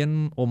tiene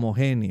bien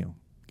homogéneos,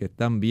 que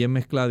están bien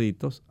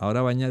mezcladitos,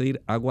 ahora va a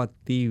añadir agua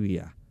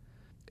tibia.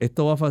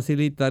 Esto va a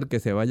facilitar que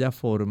se vaya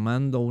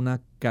formando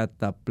una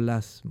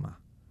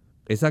cataplasma.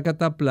 Esa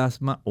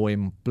cataplasma o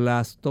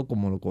emplasto,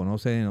 como lo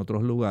conocen en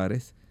otros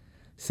lugares,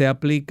 se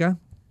aplica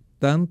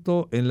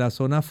tanto en la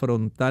zona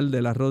frontal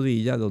de la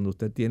rodilla, donde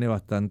usted tiene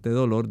bastante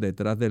dolor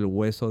detrás del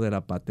hueso de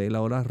la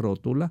patela o la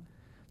rótula,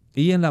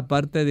 y en la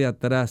parte de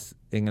atrás,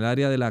 en el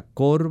área de la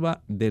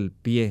corva del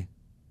pie,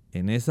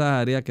 en esa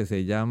área que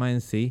se llama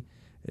en sí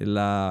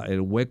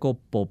el hueco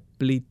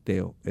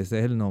popliteo, ese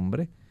es el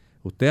nombre.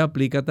 Usted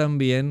aplica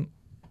también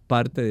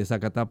parte de esa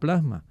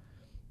cataplasma.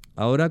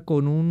 Ahora,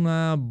 con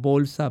una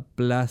bolsa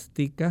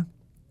plástica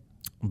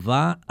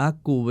va a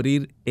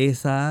cubrir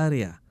esa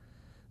área,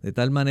 de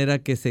tal manera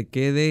que se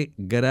quede,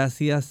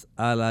 gracias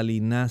a la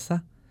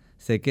linaza,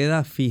 se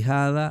queda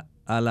fijada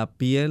a la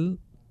piel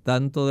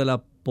tanto de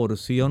la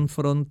porción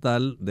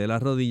frontal de la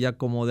rodilla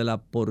como de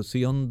la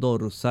porción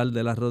dorsal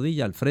de la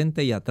rodilla, al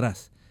frente y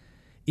atrás.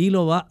 Y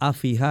lo va a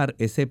fijar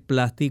ese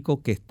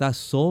plástico que está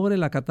sobre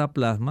la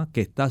cataplasma,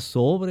 que está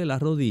sobre la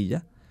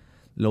rodilla,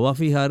 lo va a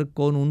fijar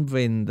con un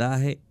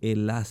vendaje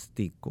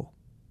elástico.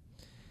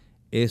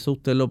 Eso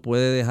usted lo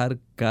puede dejar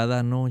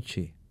cada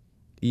noche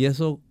y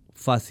eso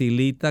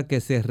facilita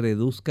que se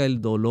reduzca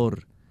el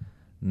dolor.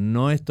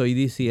 No estoy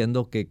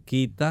diciendo que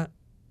quita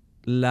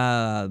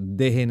la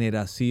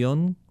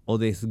degeneración o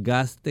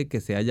desgaste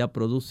que se haya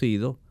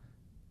producido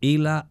y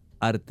la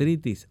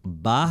artritis.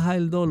 Baja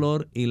el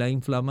dolor y la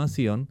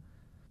inflamación,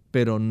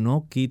 pero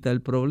no quita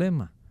el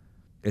problema.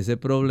 Ese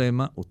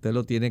problema usted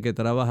lo tiene que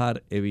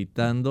trabajar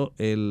evitando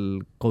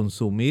el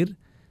consumir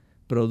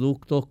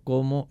productos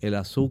como el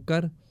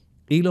azúcar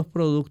y los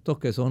productos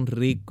que son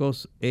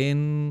ricos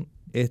en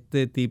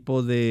este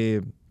tipo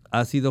de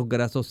ácidos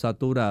grasos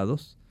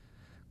saturados,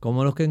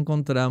 como los que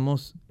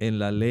encontramos en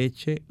la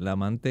leche, la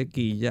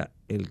mantequilla,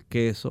 el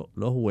queso,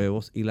 los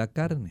huevos y la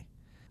carne.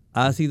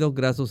 Ácidos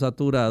grasos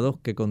saturados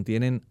que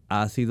contienen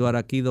ácido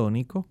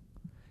araquidónico,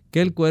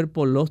 que el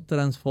cuerpo los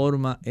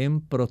transforma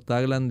en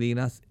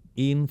prostaglandinas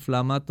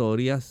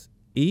inflamatorias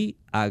y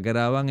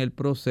agravan el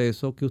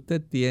proceso que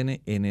usted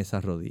tiene en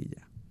esa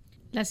rodilla.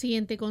 La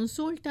siguiente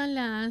consulta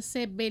la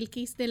hace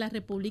Belkis de la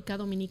República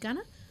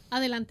Dominicana.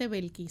 Adelante,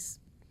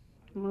 Belkis.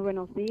 Muy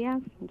buenos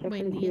días, muchas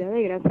Buen felicidades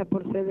día. y gracias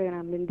por ser de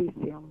gran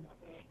bendición.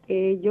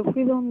 Yo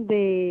fui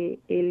donde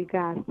el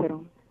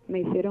gastro,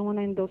 me hicieron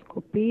una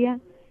endoscopía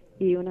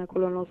y una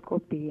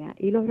colonoscopía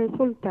y los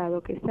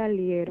resultados que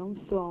salieron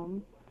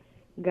son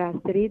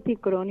gastritis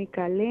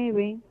crónica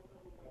leve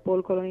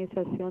por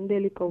colonización de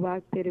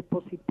Helicobacter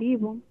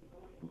positivo,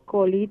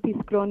 colitis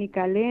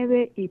crónica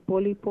leve y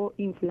pólipo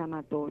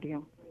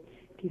inflamatorio.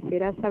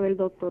 Quisiera saber,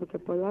 doctor, qué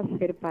puedo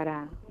hacer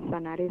para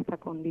sanar esta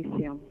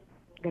condición.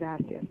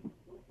 Gracias.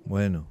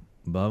 Bueno,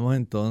 vamos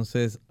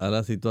entonces a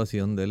la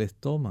situación del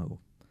estómago.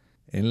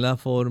 En la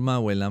forma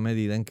o en la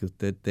medida en que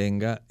usted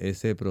tenga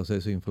ese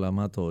proceso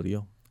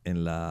inflamatorio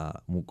en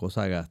la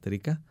mucosa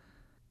gástrica,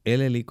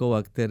 el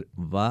Helicobacter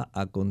va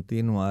a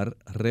continuar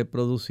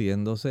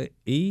reproduciéndose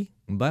y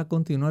va a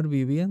continuar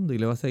viviendo y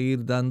le va a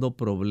seguir dando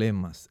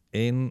problemas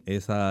en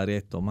esa área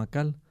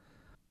estomacal.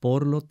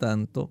 Por lo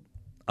tanto,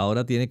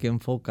 ahora tiene que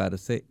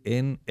enfocarse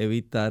en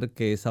evitar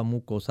que esa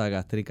mucosa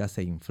gástrica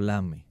se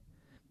inflame.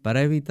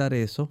 Para evitar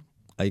eso,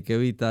 hay que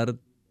evitar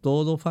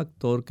todo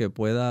factor que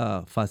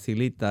pueda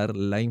facilitar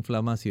la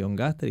inflamación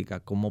gástrica,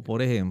 como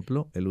por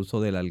ejemplo el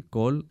uso del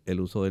alcohol,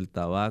 el uso del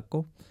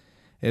tabaco,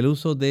 el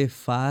uso de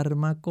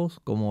fármacos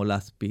como la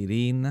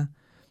aspirina,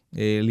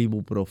 el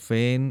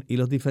ibuprofeno y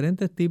los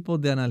diferentes tipos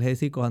de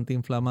analgésicos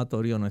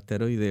antiinflamatorios no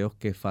esteroideos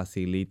que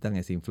facilitan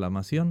esa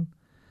inflamación.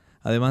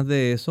 Además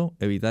de eso,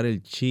 evitar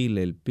el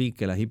chile, el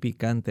pique, el ají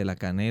picante, la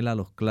canela,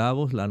 los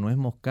clavos, la nuez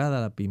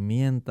moscada, la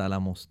pimienta, la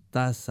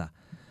mostaza,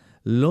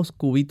 los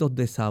cubitos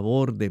de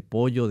sabor de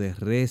pollo de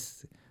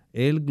res,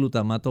 el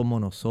glutamato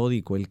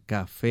monosódico, el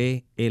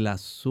café, el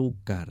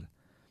azúcar.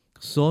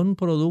 Son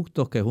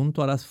productos que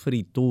junto a las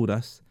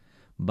frituras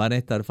van a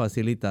estar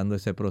facilitando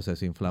ese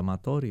proceso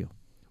inflamatorio.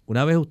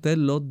 Una vez usted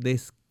lo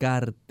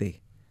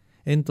descarte,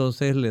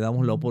 entonces le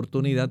damos la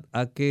oportunidad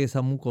a que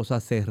esa mucosa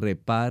se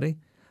repare,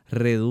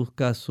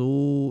 reduzca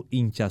su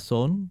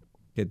hinchazón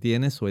que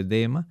tiene, su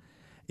edema,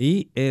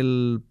 y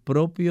el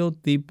propio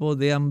tipo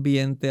de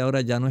ambiente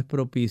ahora ya no es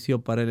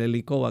propicio para el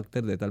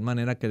Helicobacter, de tal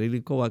manera que el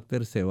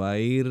Helicobacter se va a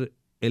ir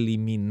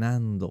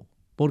eliminando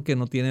porque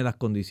no tiene las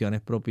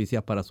condiciones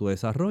propicias para su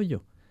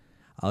desarrollo.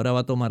 Ahora va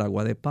a tomar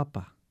agua de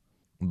papa.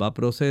 Va a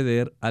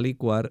proceder a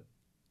licuar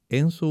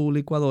en su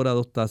licuadora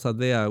 2 tazas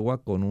de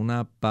agua con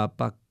una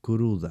papa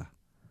cruda.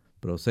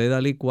 Proceda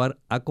a licuar,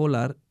 a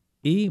colar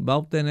y va a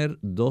obtener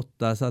 2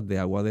 tazas de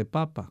agua de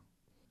papa.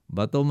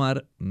 Va a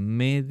tomar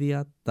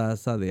media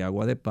taza de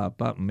agua de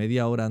papa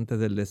media hora antes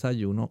del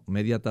desayuno,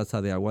 media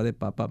taza de agua de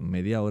papa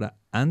media hora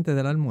antes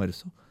del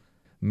almuerzo,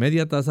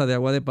 media taza de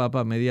agua de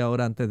papa media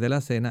hora antes de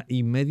la cena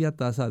y media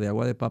taza de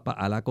agua de papa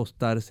al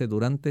acostarse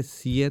durante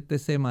 7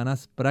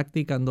 semanas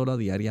practicándola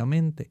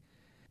diariamente.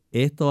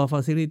 Esto va a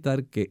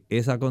facilitar que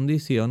esa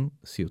condición,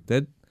 si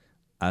usted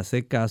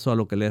hace caso a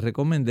lo que les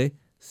recomendé,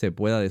 se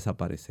pueda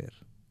desaparecer.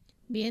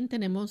 Bien,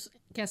 tenemos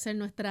que hacer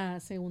nuestra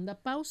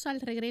segunda pausa. Al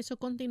regreso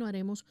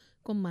continuaremos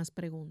con más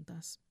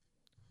preguntas.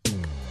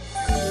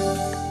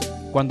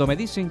 Cuando me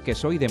dicen que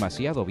soy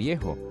demasiado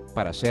viejo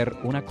para hacer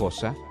una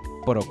cosa,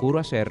 procuro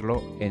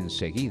hacerlo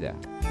enseguida.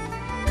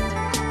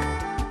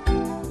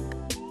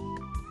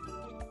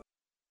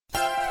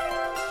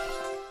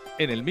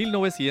 En el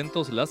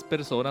 1900 las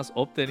personas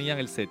obtenían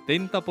el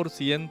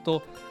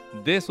 70%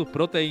 de sus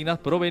proteínas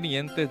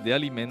provenientes de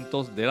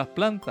alimentos de las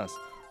plantas.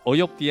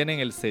 Hoy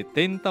obtienen el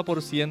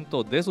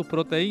 70% de sus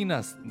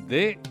proteínas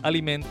de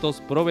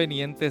alimentos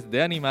provenientes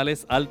de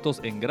animales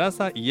altos en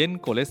grasa y en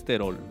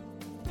colesterol.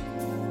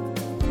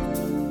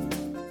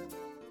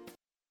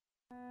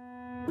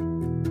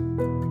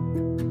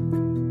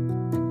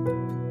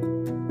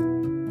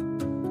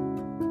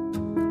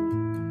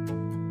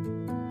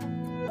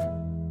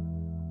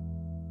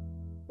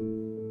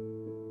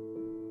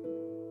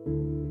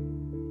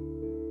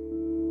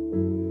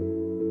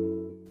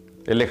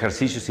 El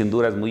ejercicio sin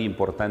duda es muy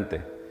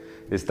importante.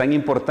 Es tan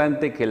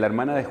importante que la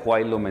hermana de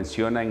White lo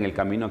menciona en El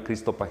Camino a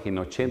Cristo,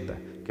 página 80,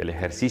 que el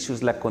ejercicio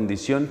es la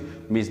condición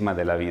misma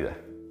de la vida.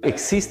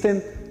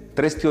 Existen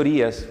 3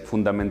 teorías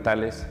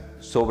fundamentales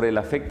sobre el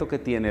efecto que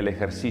tiene el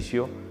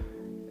ejercicio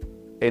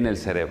en el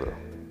cerebro.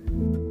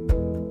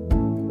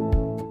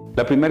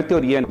 La primera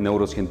teoría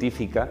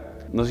neurocientífica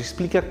nos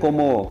explica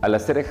cómo al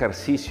hacer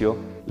ejercicio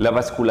la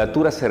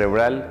vasculatura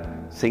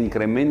cerebral se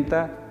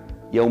incrementa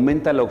y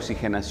aumenta la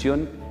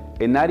oxigenación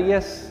en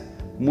áreas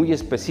muy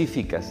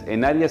específicas,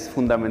 en áreas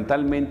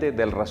fundamentalmente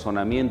del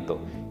razonamiento,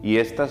 y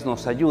estas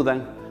nos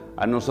ayudan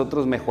a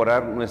nosotros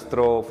mejorar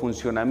nuestro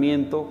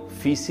funcionamiento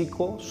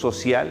físico,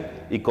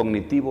 social y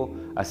cognitivo,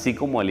 así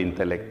como el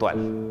intelectual.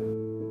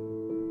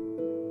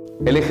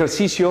 El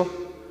ejercicio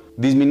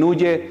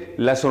disminuye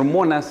las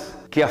hormonas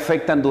que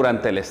afectan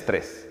durante el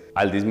estrés.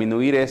 Al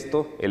disminuir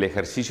esto, el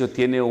ejercicio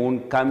tiene un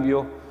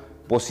cambio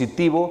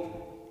positivo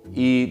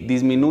y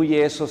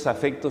disminuye esos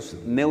efectos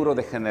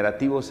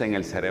neurodegenerativos en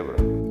el cerebro.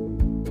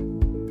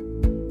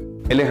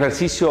 El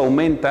ejercicio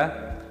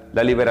aumenta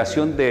la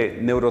liberación de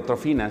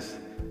neurotrofinas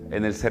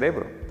en el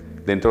cerebro.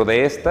 Dentro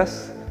de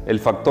estas, el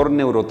factor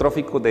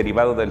neurotrófico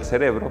derivado del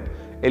cerebro,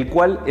 el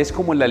cual es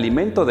como el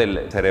alimento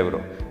del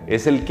cerebro,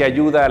 es el que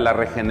ayuda a la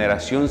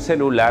regeneración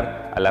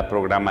celular, a la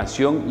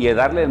programación y a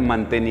darle el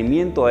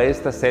mantenimiento a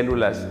estas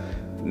células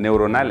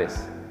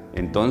neuronales.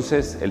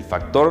 Entonces, el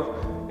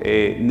factor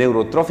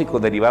neurotrófico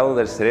derivado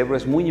del cerebro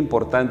es muy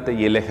importante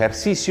y el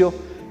ejercicio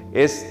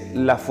es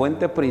la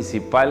fuente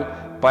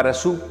principal para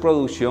su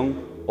producción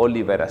o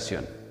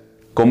liberación.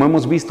 Como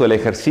hemos visto, el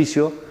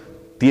ejercicio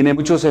tiene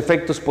muchos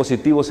efectos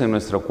positivos en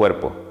nuestro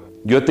cuerpo.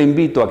 Yo te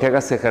invito a que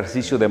hagas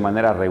ejercicio de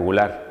manera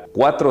regular,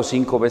 4 o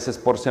 5 veces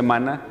por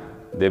semana,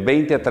 de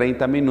 20 a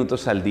 30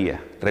 minutos al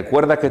día.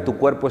 Recuerda que tu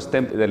cuerpo es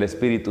templo del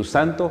Espíritu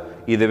Santo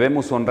y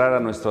debemos honrar a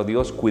nuestro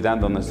Dios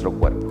cuidando nuestro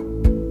cuerpo.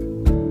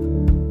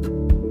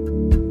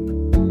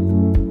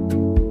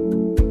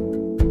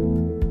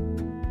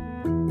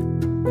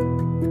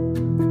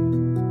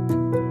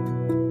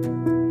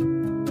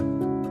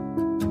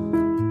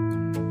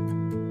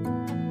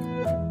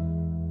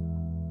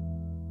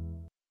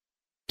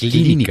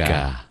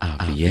 Clínica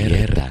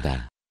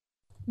Abierta.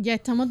 Ya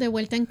estamos de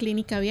vuelta en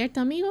Clínica Abierta,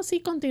 amigos,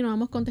 y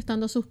continuamos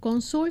contestando sus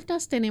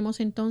consultas.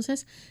 Tenemos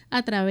entonces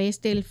a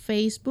través del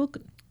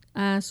Facebook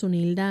a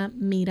Sunilda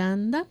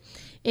Miranda.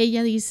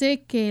 Ella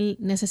dice que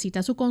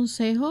necesita su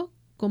consejo,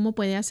 cómo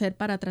puede hacer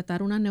para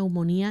tratar una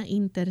neumonía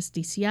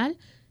intersticial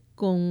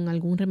con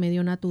algún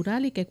remedio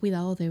natural y qué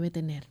cuidado debe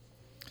tener.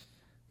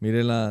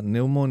 Mire, la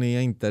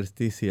neumonía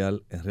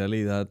intersticial en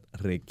realidad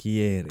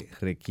requiere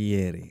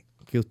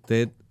que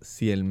usted,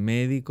 si el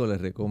médico le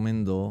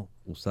recomendó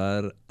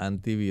usar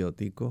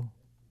antibiótico,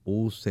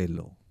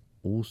 úselo.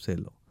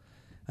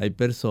 Hay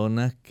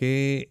personas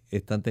que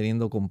están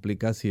teniendo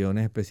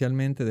complicaciones,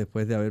 especialmente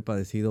después de haber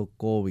padecido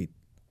COVID.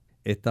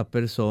 Estas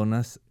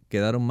personas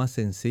quedaron más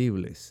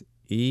sensibles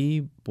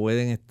y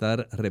pueden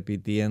estar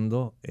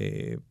repitiendo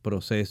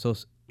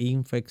procesos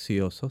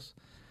infecciosos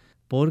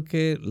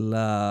porque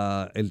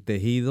el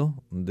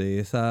tejido de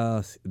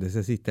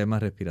ese sistema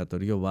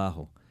respiratorio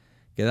bajo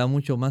queda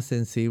mucho más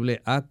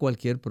sensible a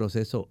cualquier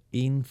proceso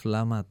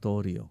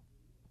inflamatorio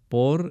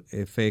por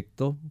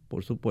efecto,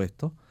 por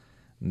supuesto,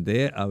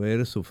 de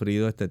haber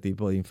sufrido este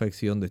tipo de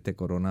infección de este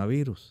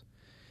coronavirus.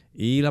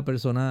 Y la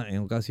persona en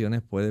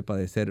ocasiones puede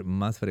padecer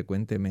más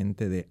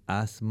frecuentemente de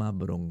asma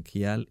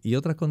bronquial y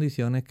otras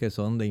condiciones que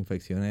son de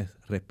infecciones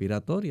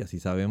respiratorias. Y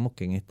sabemos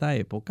que en esta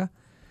época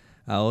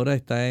ahora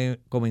está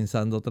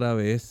comenzando otra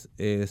vez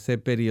ese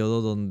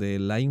periodo donde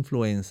la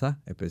influenza,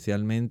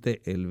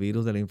 especialmente el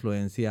virus de la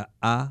influencia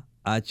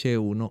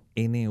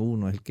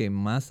H1N1, es el que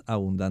más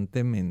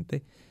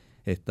abundantemente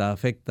está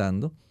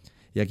afectando.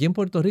 Y aquí en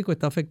Puerto Rico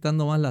está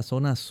afectando más la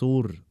zona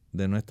sur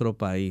de nuestro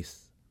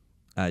país.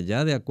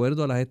 Allá, de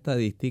acuerdo a las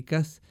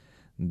estadísticas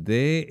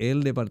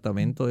del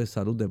Departamento de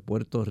Salud de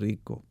Puerto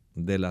Rico,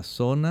 de las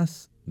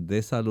zonas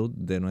de salud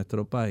de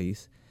nuestro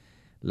país,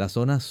 la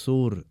zona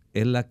sur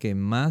es la que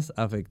más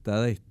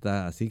afectada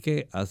está. Así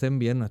que hacen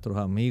bien nuestros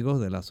amigos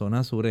de la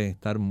zona sur en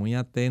estar muy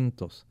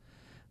atentos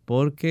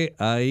porque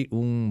hay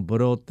un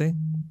brote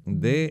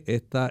de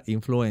esta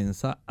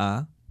influenza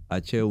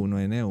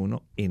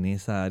H1N1 en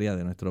esa área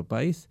de nuestro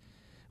país.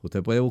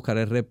 Usted puede buscar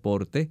el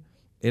reporte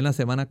en la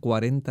semana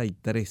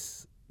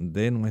 43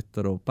 de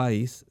nuestro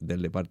país,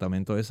 del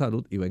Departamento de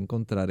Salud, y va a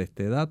encontrar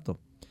este dato.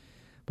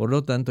 Por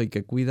lo tanto, hay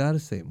que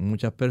cuidarse.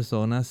 Muchas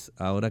personas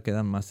ahora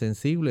quedan más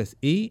sensibles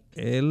y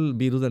el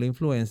virus de la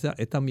influenza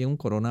es también un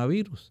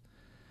coronavirus.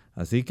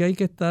 Así que hay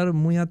que estar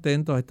muy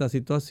atentos a esta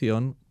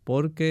situación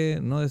porque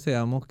no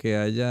deseamos que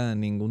haya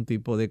ningún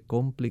tipo de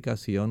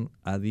complicación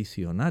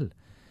adicional.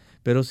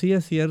 Pero sí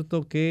es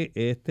cierto que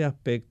este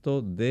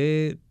aspecto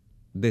de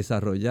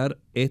desarrollar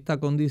esta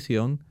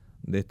condición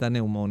de esta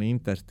neumonía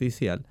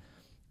intersticial,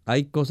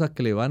 hay cosas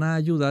que le van a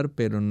ayudar,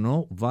 pero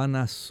no van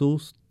a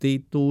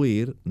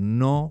sustituir,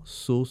 no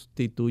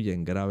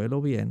sustituyen,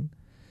 grábelo bien,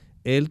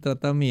 el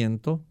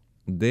tratamiento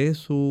de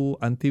su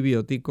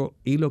antibiótico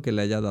y lo que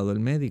le haya dado el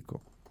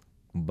médico.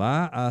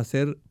 Va a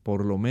hacer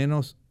por lo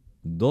menos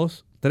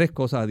 3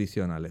 cosas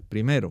adicionales.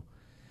 Primero,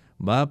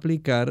 va a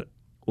aplicar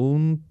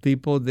un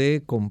tipo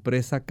de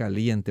compresa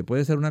caliente.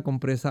 Puede ser una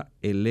compresa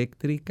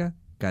eléctrica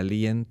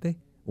caliente,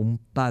 un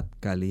pad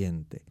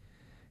caliente,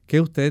 que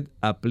usted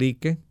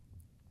aplique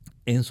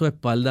en su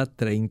espalda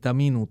 30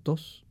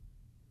 minutos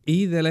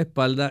y de la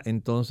espalda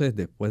entonces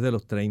después de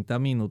los 30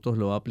 minutos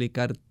lo va a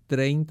aplicar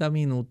 30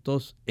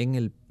 minutos en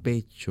el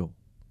pecho.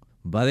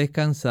 Va a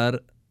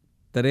descansar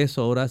 3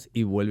 horas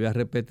y vuelve a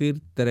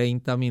repetir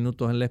 30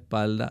 minutos en la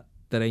espalda,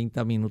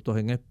 30 minutos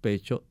en el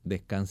pecho,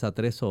 descansa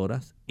 3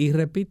 horas y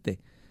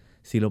repite.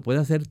 Si lo puede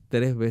hacer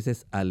 3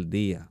 veces al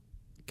día,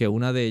 que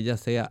una de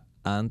ellas sea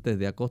antes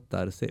de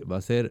acostarse, va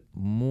a ser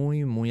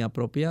muy, muy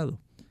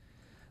apropiado.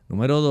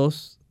 Número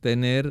 2,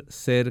 tener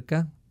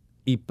cerca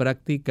y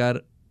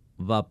practicar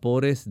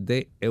vapores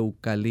de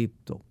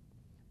eucalipto.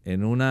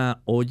 En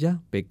una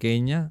olla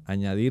pequeña,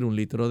 añadir 1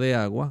 litro de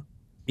agua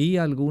y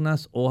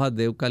algunas hojas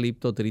de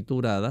eucalipto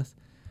trituradas.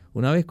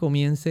 Una vez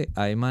comience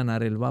a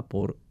emanar el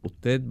vapor,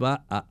 usted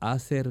va a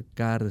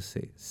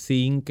acercarse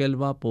sin que el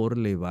vapor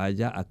le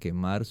vaya a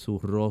quemar su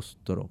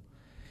rostro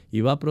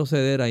y va a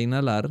proceder a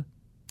inhalar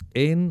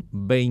en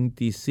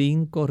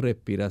 25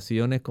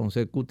 respiraciones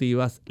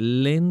consecutivas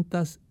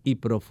lentas y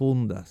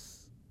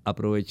profundas,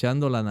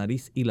 aprovechando la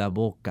nariz y la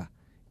boca.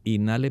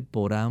 Inhale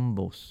por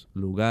ambos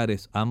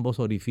lugares, ambos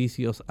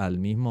orificios al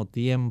mismo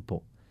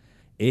tiempo.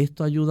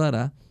 Esto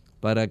ayudará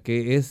para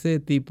que ese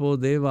tipo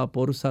de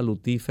vapor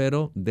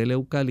salutífero del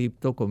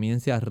eucalipto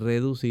comience a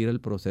reducir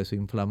el proceso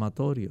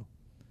inflamatorio.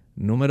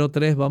 Número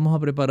 3, vamos a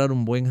preparar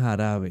un buen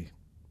jarabe.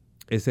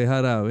 Ese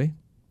jarabe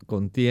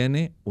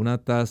contiene 1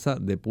 taza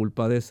de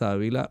pulpa de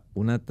sábila,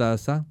 1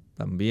 taza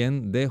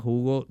también de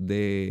jugo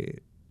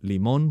de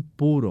limón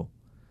puro,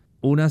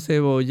 1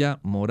 cebolla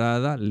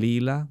morada,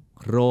 lila,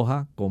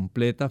 roja,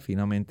 completa,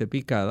 finamente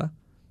picada,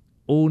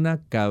 1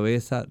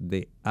 cabeza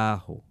de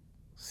ajo.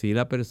 Si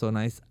la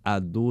persona es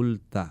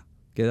adulta,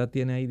 ¿qué edad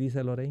tiene ahí,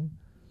 dice Lorraine?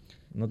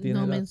 No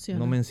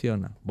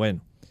menciona.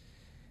 Bueno,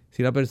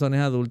 si la persona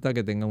es adulta,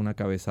 que tenga 1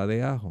 cabeza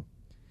de ajo.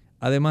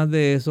 Además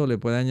de eso, le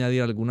puede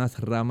añadir algunas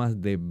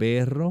ramas de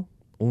berro,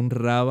 un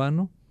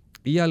rábano,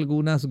 y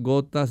algunas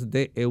gotas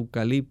de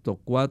eucalipto,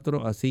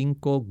 4 a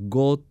 5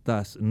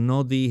 gotas,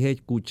 no dije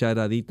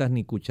cucharaditas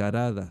ni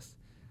cucharadas,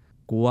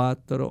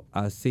 4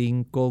 a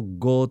 5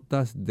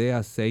 gotas de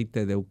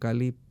aceite de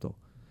eucalipto.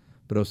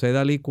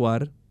 Proceda a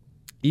licuar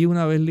y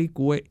una vez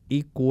licúe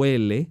y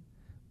cuele,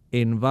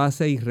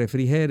 envase y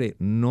refrigere,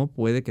 no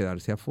puede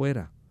quedarse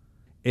afuera.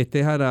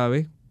 Este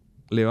jarabe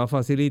le va a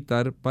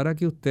facilitar para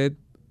que usted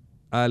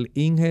al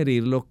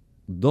ingerirlo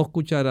 2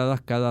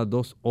 cucharadas cada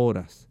 2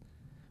 horas.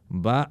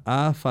 Va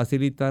a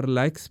facilitar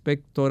la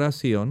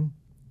expectoración,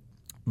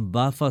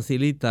 va a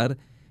facilitar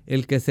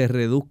el que se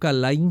reduzca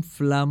la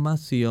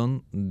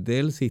inflamación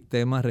del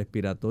sistema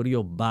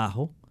respiratorio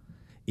bajo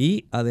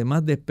y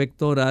además de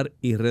expectorar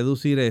y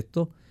reducir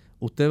esto,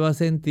 usted va a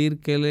sentir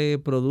que le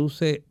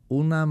produce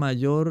una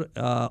mayor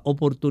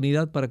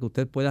oportunidad para que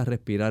usted pueda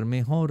respirar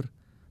mejor.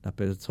 Las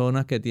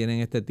personas que tienen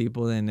este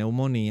tipo de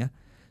neumonía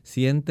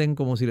sienten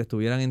como si le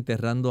estuvieran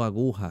enterrando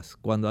agujas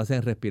cuando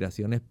hacen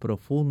respiraciones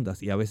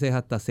profundas y a veces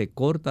hasta se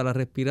corta la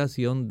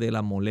respiración de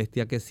la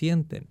molestia que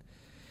sienten.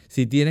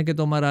 Si tiene que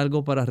tomar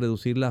algo para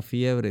reducir la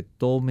fiebre,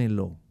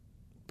 tómelo,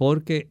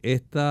 porque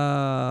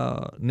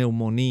esta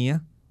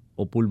neumonía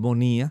o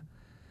pulmonía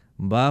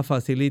va a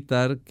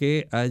facilitar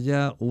que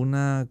haya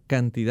una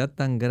cantidad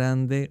tan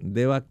grande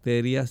de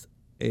bacterias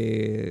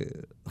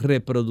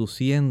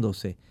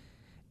reproduciéndose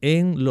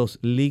en los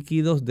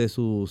líquidos de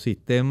su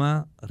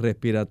sistema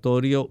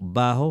respiratorio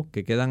bajo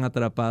que quedan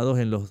atrapados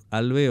en los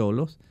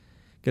alveolos,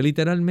 que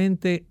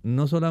literalmente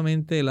no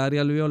solamente el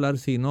área alveolar,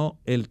 sino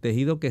el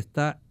tejido que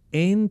está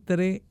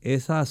entre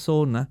esa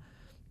zona,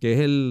 que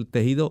es el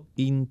tejido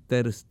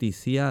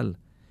intersticial.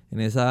 En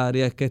esa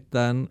área es que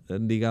están,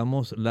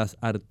 digamos, las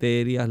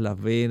arterias,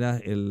 las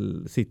venas,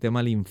 el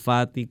sistema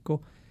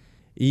linfático.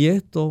 Y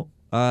esto,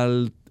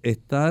 al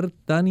estar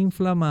tan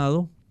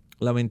inflamado,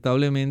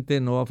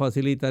 lamentablemente no va a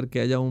facilitar que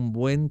haya un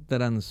buen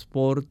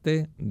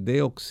transporte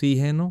de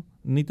oxígeno,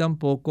 ni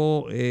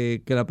tampoco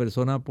que la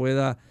persona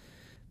pueda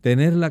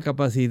tener la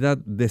capacidad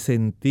de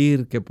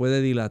sentir que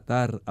puede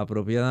dilatar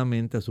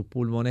apropiadamente sus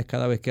pulmones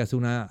cada vez que hace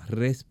una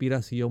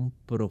respiración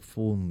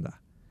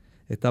profunda.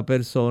 Esta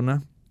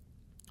persona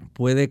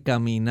puede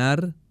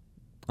caminar,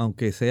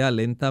 aunque sea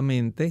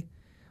lentamente,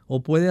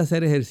 o puede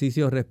hacer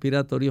ejercicios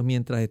respiratorios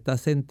mientras está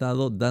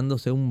sentado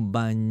dándose un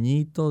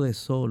bañito de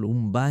sol,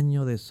 un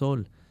baño de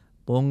sol.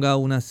 Ponga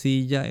una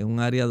silla en un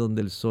área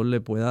donde el sol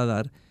le pueda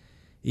dar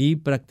y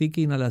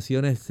practique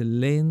inhalaciones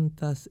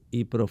lentas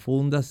y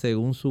profundas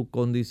según su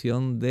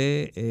condición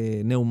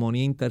de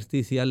neumonía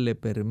intersticial le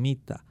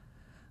permita.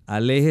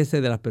 Aléjese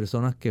de las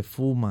personas que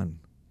fuman.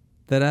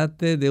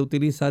 Trate de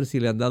utilizar, si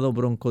le han dado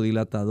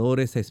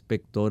broncodilatadores,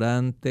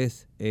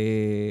 expectorantes,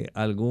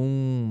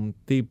 algún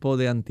tipo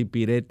de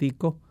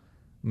antipirético,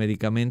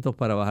 medicamentos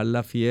para bajar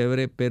la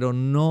fiebre, pero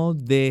no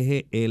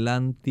deje el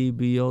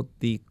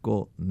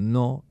antibiótico,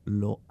 no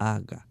lo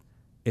haga.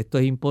 Esto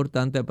es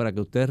importante para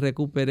que usted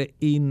recupere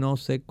y no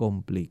se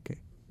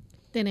complique.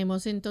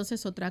 Tenemos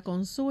entonces otra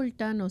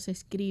consulta, nos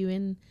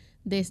escriben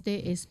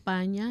desde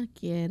España,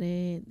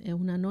 es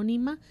una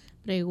anónima,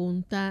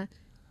 pregunta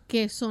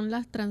 ¿qué son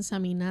las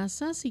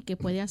transaminasas y qué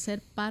puede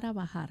hacer para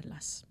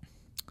bajarlas?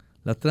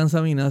 Las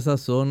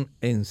transaminasas son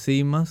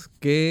enzimas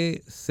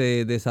que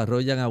se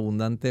desarrollan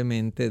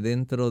abundantemente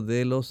dentro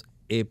de los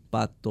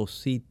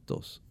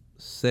hepatocitos,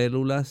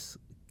 células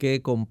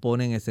que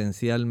componen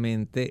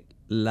esencialmente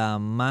la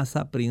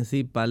masa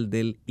principal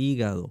del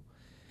hígado.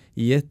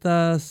 Y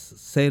estas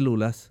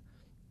células,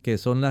 que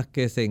son las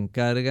que se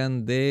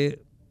encargan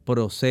de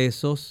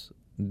procesos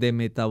de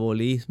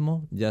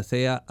metabolismo, ya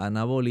sea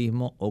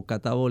anabolismo o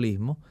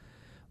catabolismo,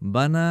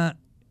 van a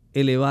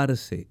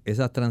elevarse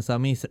esas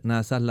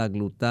transaminasas, la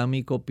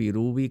glutámico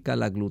pirúvica,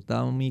 la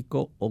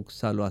glutámico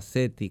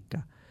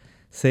oxaloacética.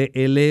 Se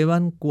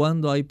elevan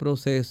cuando hay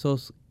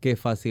procesos que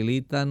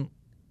facilitan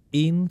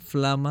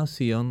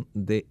inflamación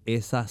de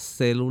esa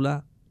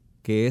célula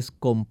que es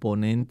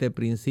componente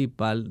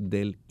principal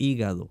del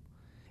hígado.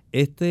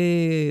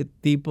 Este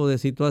tipo de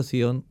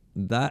situación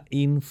da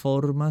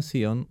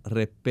información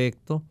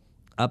respecto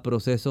a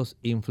procesos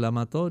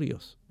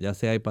inflamatorios, ya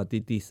sea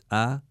hepatitis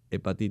A,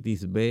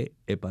 hepatitis B,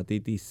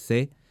 hepatitis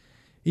C,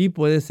 y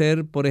puede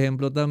ser, por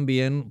ejemplo,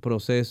 también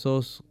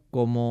procesos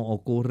como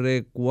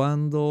ocurre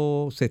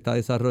cuando se está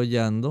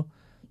desarrollando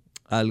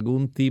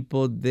algún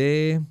tipo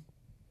de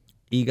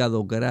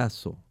hígado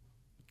graso.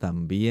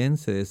 También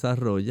se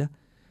desarrolla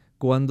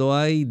cuando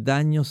hay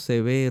daños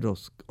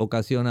severos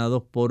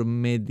ocasionados por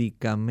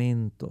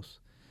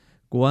medicamentos.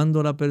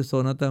 Cuando la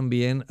persona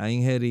también ha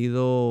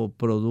ingerido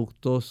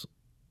productos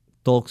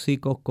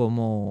tóxicos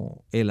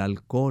como el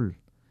alcohol.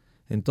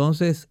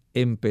 Entonces,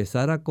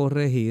 empezar a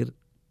corregir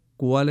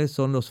cuáles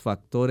son los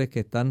factores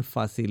que están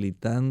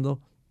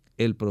facilitando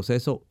el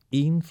proceso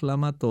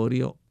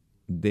inflamatorio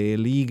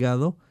del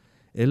hígado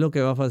es lo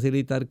que va a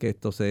facilitar que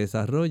esto se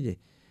desarrolle.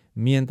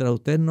 Mientras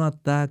usted no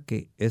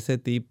ataque ese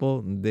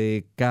tipo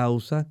de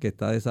causa que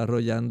está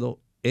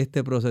desarrollando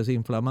este proceso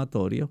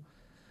inflamatorio,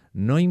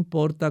 no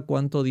importa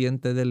cuánto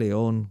diente de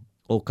león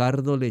o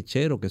cardo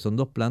lechero, que son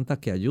dos plantas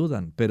que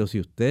ayudan. Pero si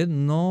usted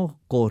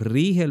no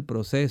corrige el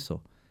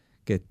proceso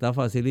que está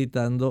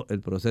facilitando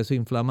el proceso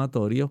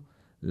inflamatorio,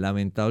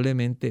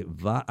 lamentablemente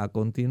va a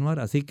continuar.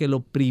 Así que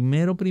lo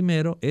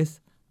primero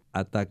es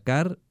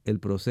atacar el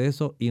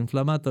proceso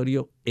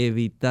inflamatorio,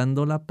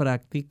 evitando la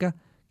práctica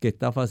que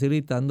está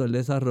facilitando el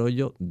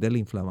desarrollo de la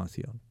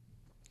inflamación.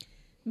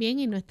 Bien,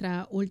 y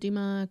nuestra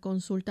última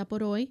consulta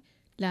por hoy,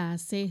 la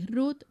C.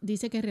 Ruth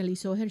dice que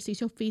realizó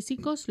ejercicios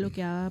físicos, lo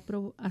que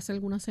hace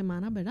algunas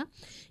semanas, ¿verdad?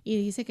 Y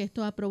dice que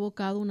esto ha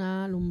provocado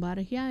una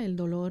lumbalgia, el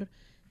dolor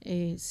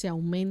se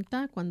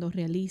aumenta cuando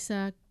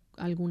realiza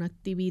alguna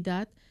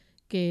actividad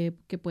que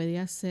puede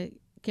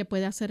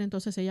hacer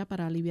entonces ella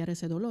para aliviar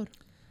ese dolor.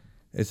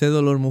 Ese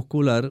dolor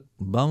muscular,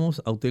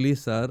 vamos a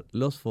utilizar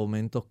los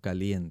fomentos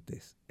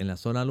calientes. En la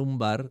zona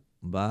lumbar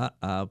va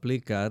a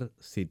aplicar,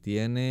 si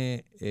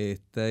tiene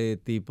este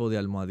tipo de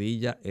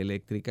almohadilla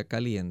eléctrica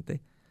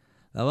caliente,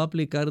 la va a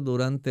aplicar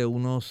durante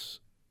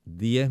unos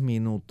 10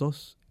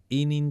 minutos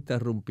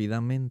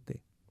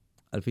ininterrumpidamente.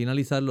 Al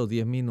finalizar los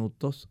 10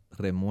 minutos,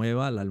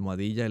 remueva la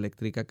almohadilla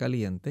eléctrica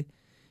caliente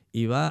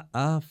y va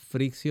a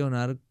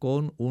friccionar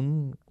con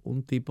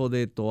un tipo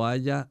de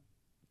toalla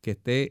que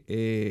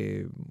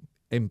esté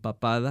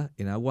empapada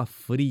en agua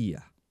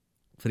fría.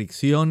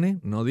 Friccione,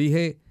 no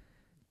dije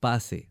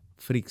pase,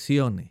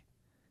 friccione.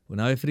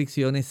 Una vez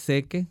friccione,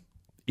 seque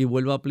y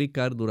vuelva a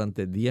aplicar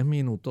durante 10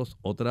 minutos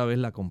otra vez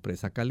la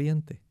compresa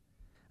caliente.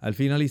 Al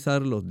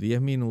finalizar los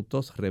 10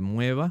 minutos,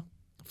 remueva,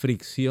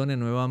 friccione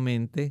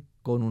nuevamente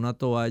con una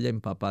toalla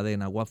empapada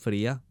en agua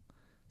fría,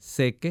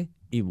 seque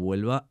y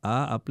vuelva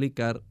a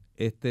aplicar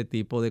este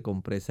tipo de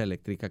compresa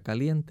eléctrica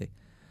caliente.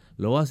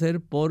 Lo va a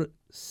hacer por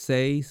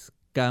 6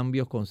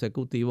 cambios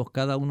consecutivos,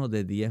 cada uno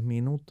de 10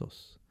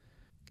 minutos.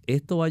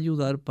 Esto va a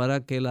ayudar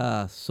para que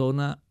la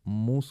zona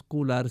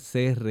muscular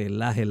se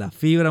relaje, la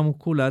fibra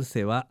muscular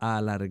se va a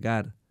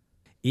alargar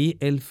y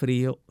el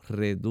frío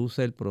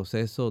reduce el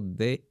proceso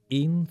de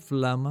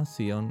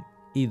inflamación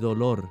y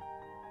dolor.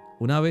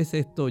 Una vez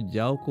esto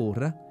ya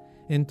ocurra,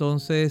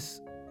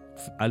 entonces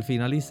al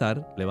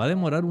finalizar, le va a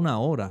demorar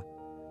 1 hora,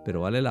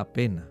 pero vale la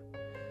pena.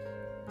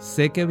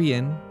 Seque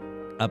bien,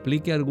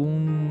 aplique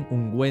algún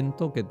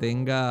ungüento que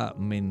tenga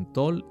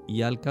mentol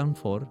y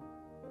alcanfor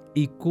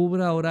y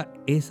cubra ahora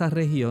esa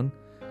región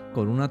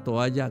con una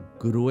toalla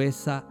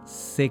gruesa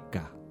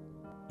seca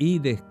y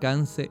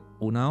descanse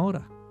 1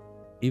 hora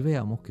y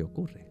veamos qué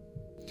ocurre.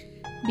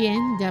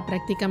 Bien, ya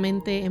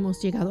prácticamente hemos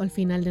llegado al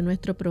final de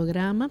nuestro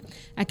programa.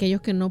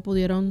 Aquellos que no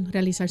pudieron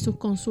realizar sus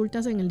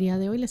consultas en el día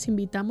de hoy, les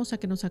invitamos a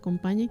que nos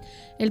acompañen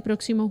el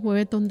próximo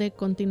jueves, donde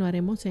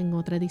continuaremos en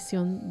otra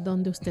edición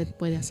donde usted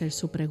puede hacer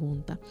su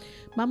pregunta.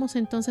 Vamos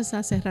entonces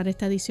a cerrar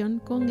esta edición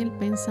con el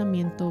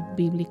pensamiento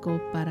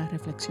bíblico para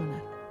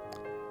reflexionar.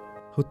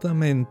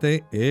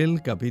 Justamente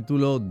el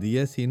capítulo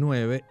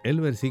 19,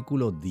 el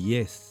versículo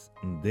 10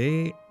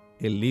 del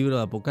libro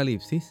de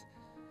Apocalipsis.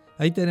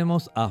 Ahí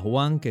tenemos a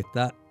Juan que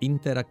está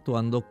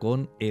interactuando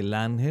con el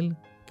ángel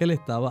que le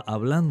estaba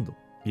hablando.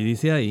 Y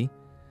dice ahí,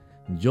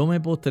 yo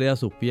me postré a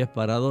sus pies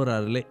para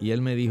adorarle y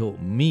él me dijo,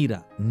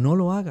 mira, no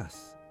lo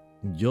hagas.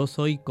 Yo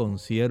soy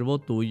consiervo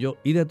tuyo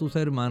y de tus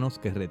hermanos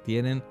que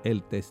retienen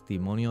el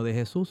testimonio de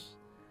Jesús.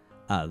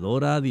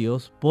 Adora a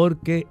Dios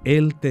porque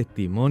el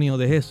testimonio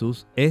de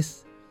Jesús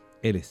es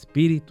el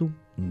espíritu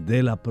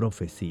de la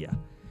profecía.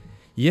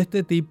 Y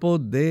este tipo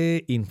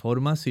de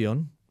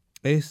información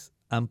es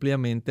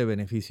ampliamente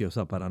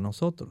beneficiosa para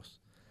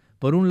nosotros.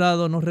 Por un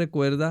lado, nos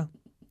recuerda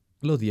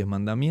los 10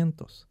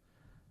 mandamientos.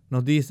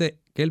 Nos dice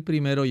que el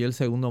primero y el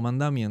segundo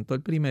mandamiento,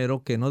 el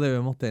primero, que no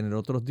debemos tener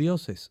otros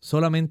dioses,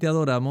 solamente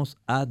adoramos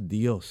a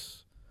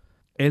Dios.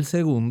 El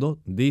segundo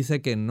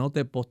dice que no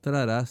te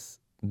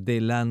postrarás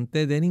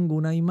delante de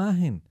ninguna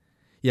imagen.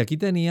 Y aquí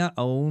tenía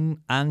a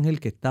un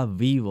ángel que está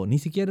vivo, ni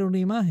siquiera una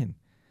imagen.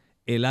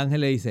 El ángel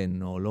le dice,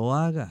 no lo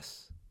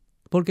hagas.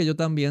 Porque yo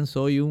también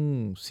soy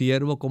un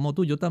siervo como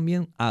tú. Yo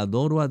también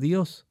adoro a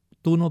Dios.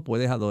 Tú no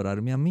puedes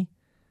adorarme a mí.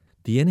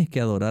 Tienes que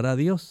adorar a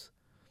Dios.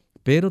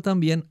 Pero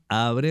también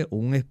abre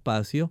un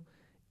espacio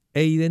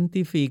e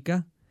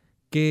identifica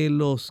que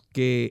los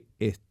que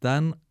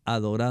están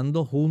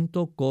adorando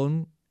junto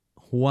con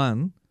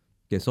Juan,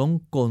 que son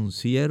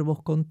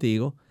consiervos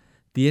contigo,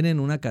 tienen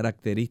una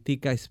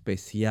característica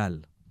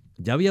especial.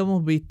 Ya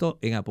habíamos visto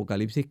en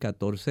Apocalipsis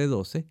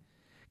 14:12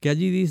 que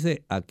allí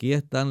dice, aquí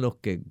están los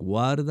que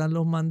guardan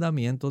los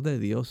mandamientos de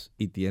Dios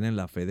y tienen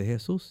la fe de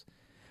Jesús.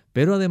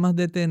 Pero además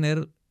de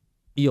tener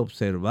y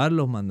observar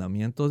los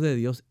mandamientos de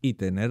Dios y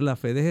tener la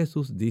fe de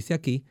Jesús, dice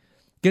aquí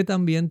que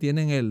también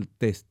tienen el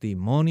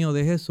testimonio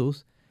de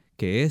Jesús,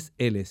 que es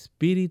el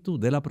espíritu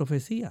de la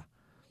profecía.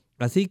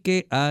 Así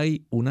que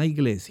hay una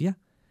iglesia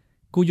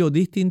cuyo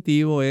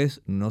distintivo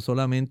es no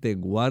solamente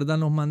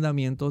guardan los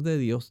mandamientos de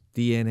Dios,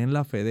 tienen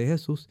la fe de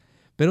Jesús,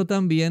 pero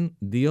también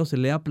Dios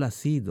le ha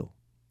placido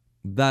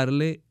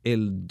darle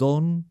el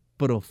don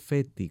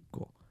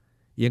profético.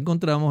 Y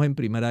encontramos en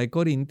 1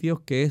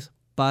 Corintios que es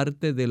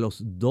parte de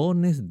los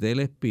dones del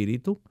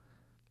Espíritu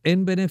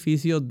en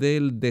beneficio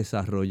del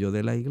desarrollo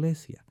de la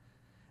iglesia.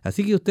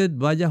 Así que usted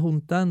vaya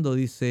juntando,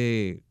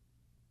 dice,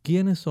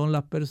 ¿quiénes son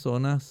las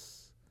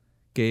personas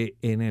que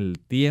en el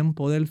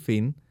tiempo del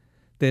fin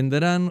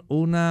tendrán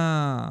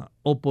una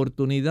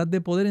oportunidad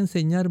de poder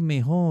enseñar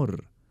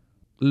mejor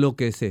lo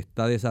que se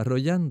está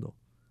desarrollando?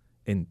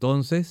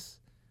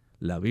 Entonces,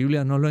 la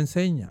Biblia nos lo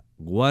enseña.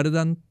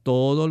 Guardan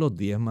todos los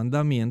 10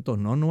 mandamientos,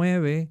 no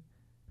 9.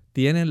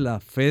 Tienen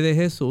la fe de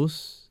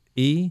Jesús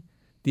y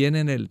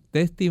tienen el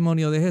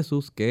testimonio de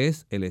Jesús, que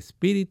es el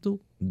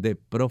espíritu de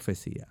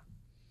profecía.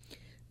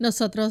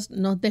 Nosotros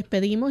nos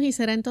despedimos y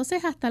será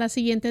entonces hasta la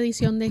siguiente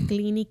edición de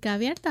Clínica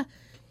Abierta.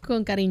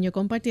 Con cariño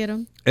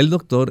compartieron el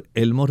doctor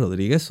Elmo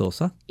Rodriguez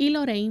Sosa y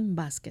Lorraine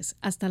Vázquez.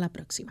 Hasta la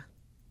próxima.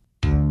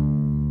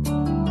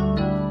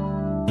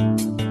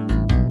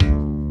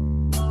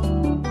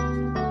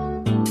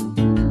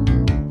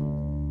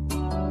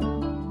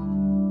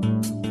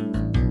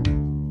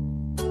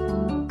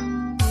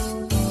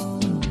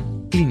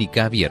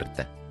 Clínica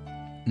Abierta.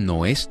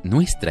 No es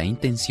nuestra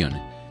intención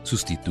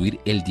sustituir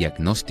el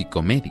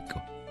diagnóstico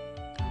médico.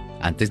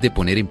 Antes de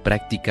poner en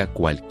práctica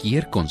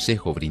cualquier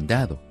consejo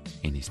brindado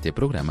en este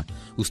programa,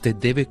 usted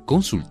debe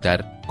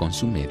consultar con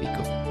su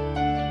médico.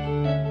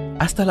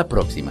 Hasta la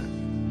próxima.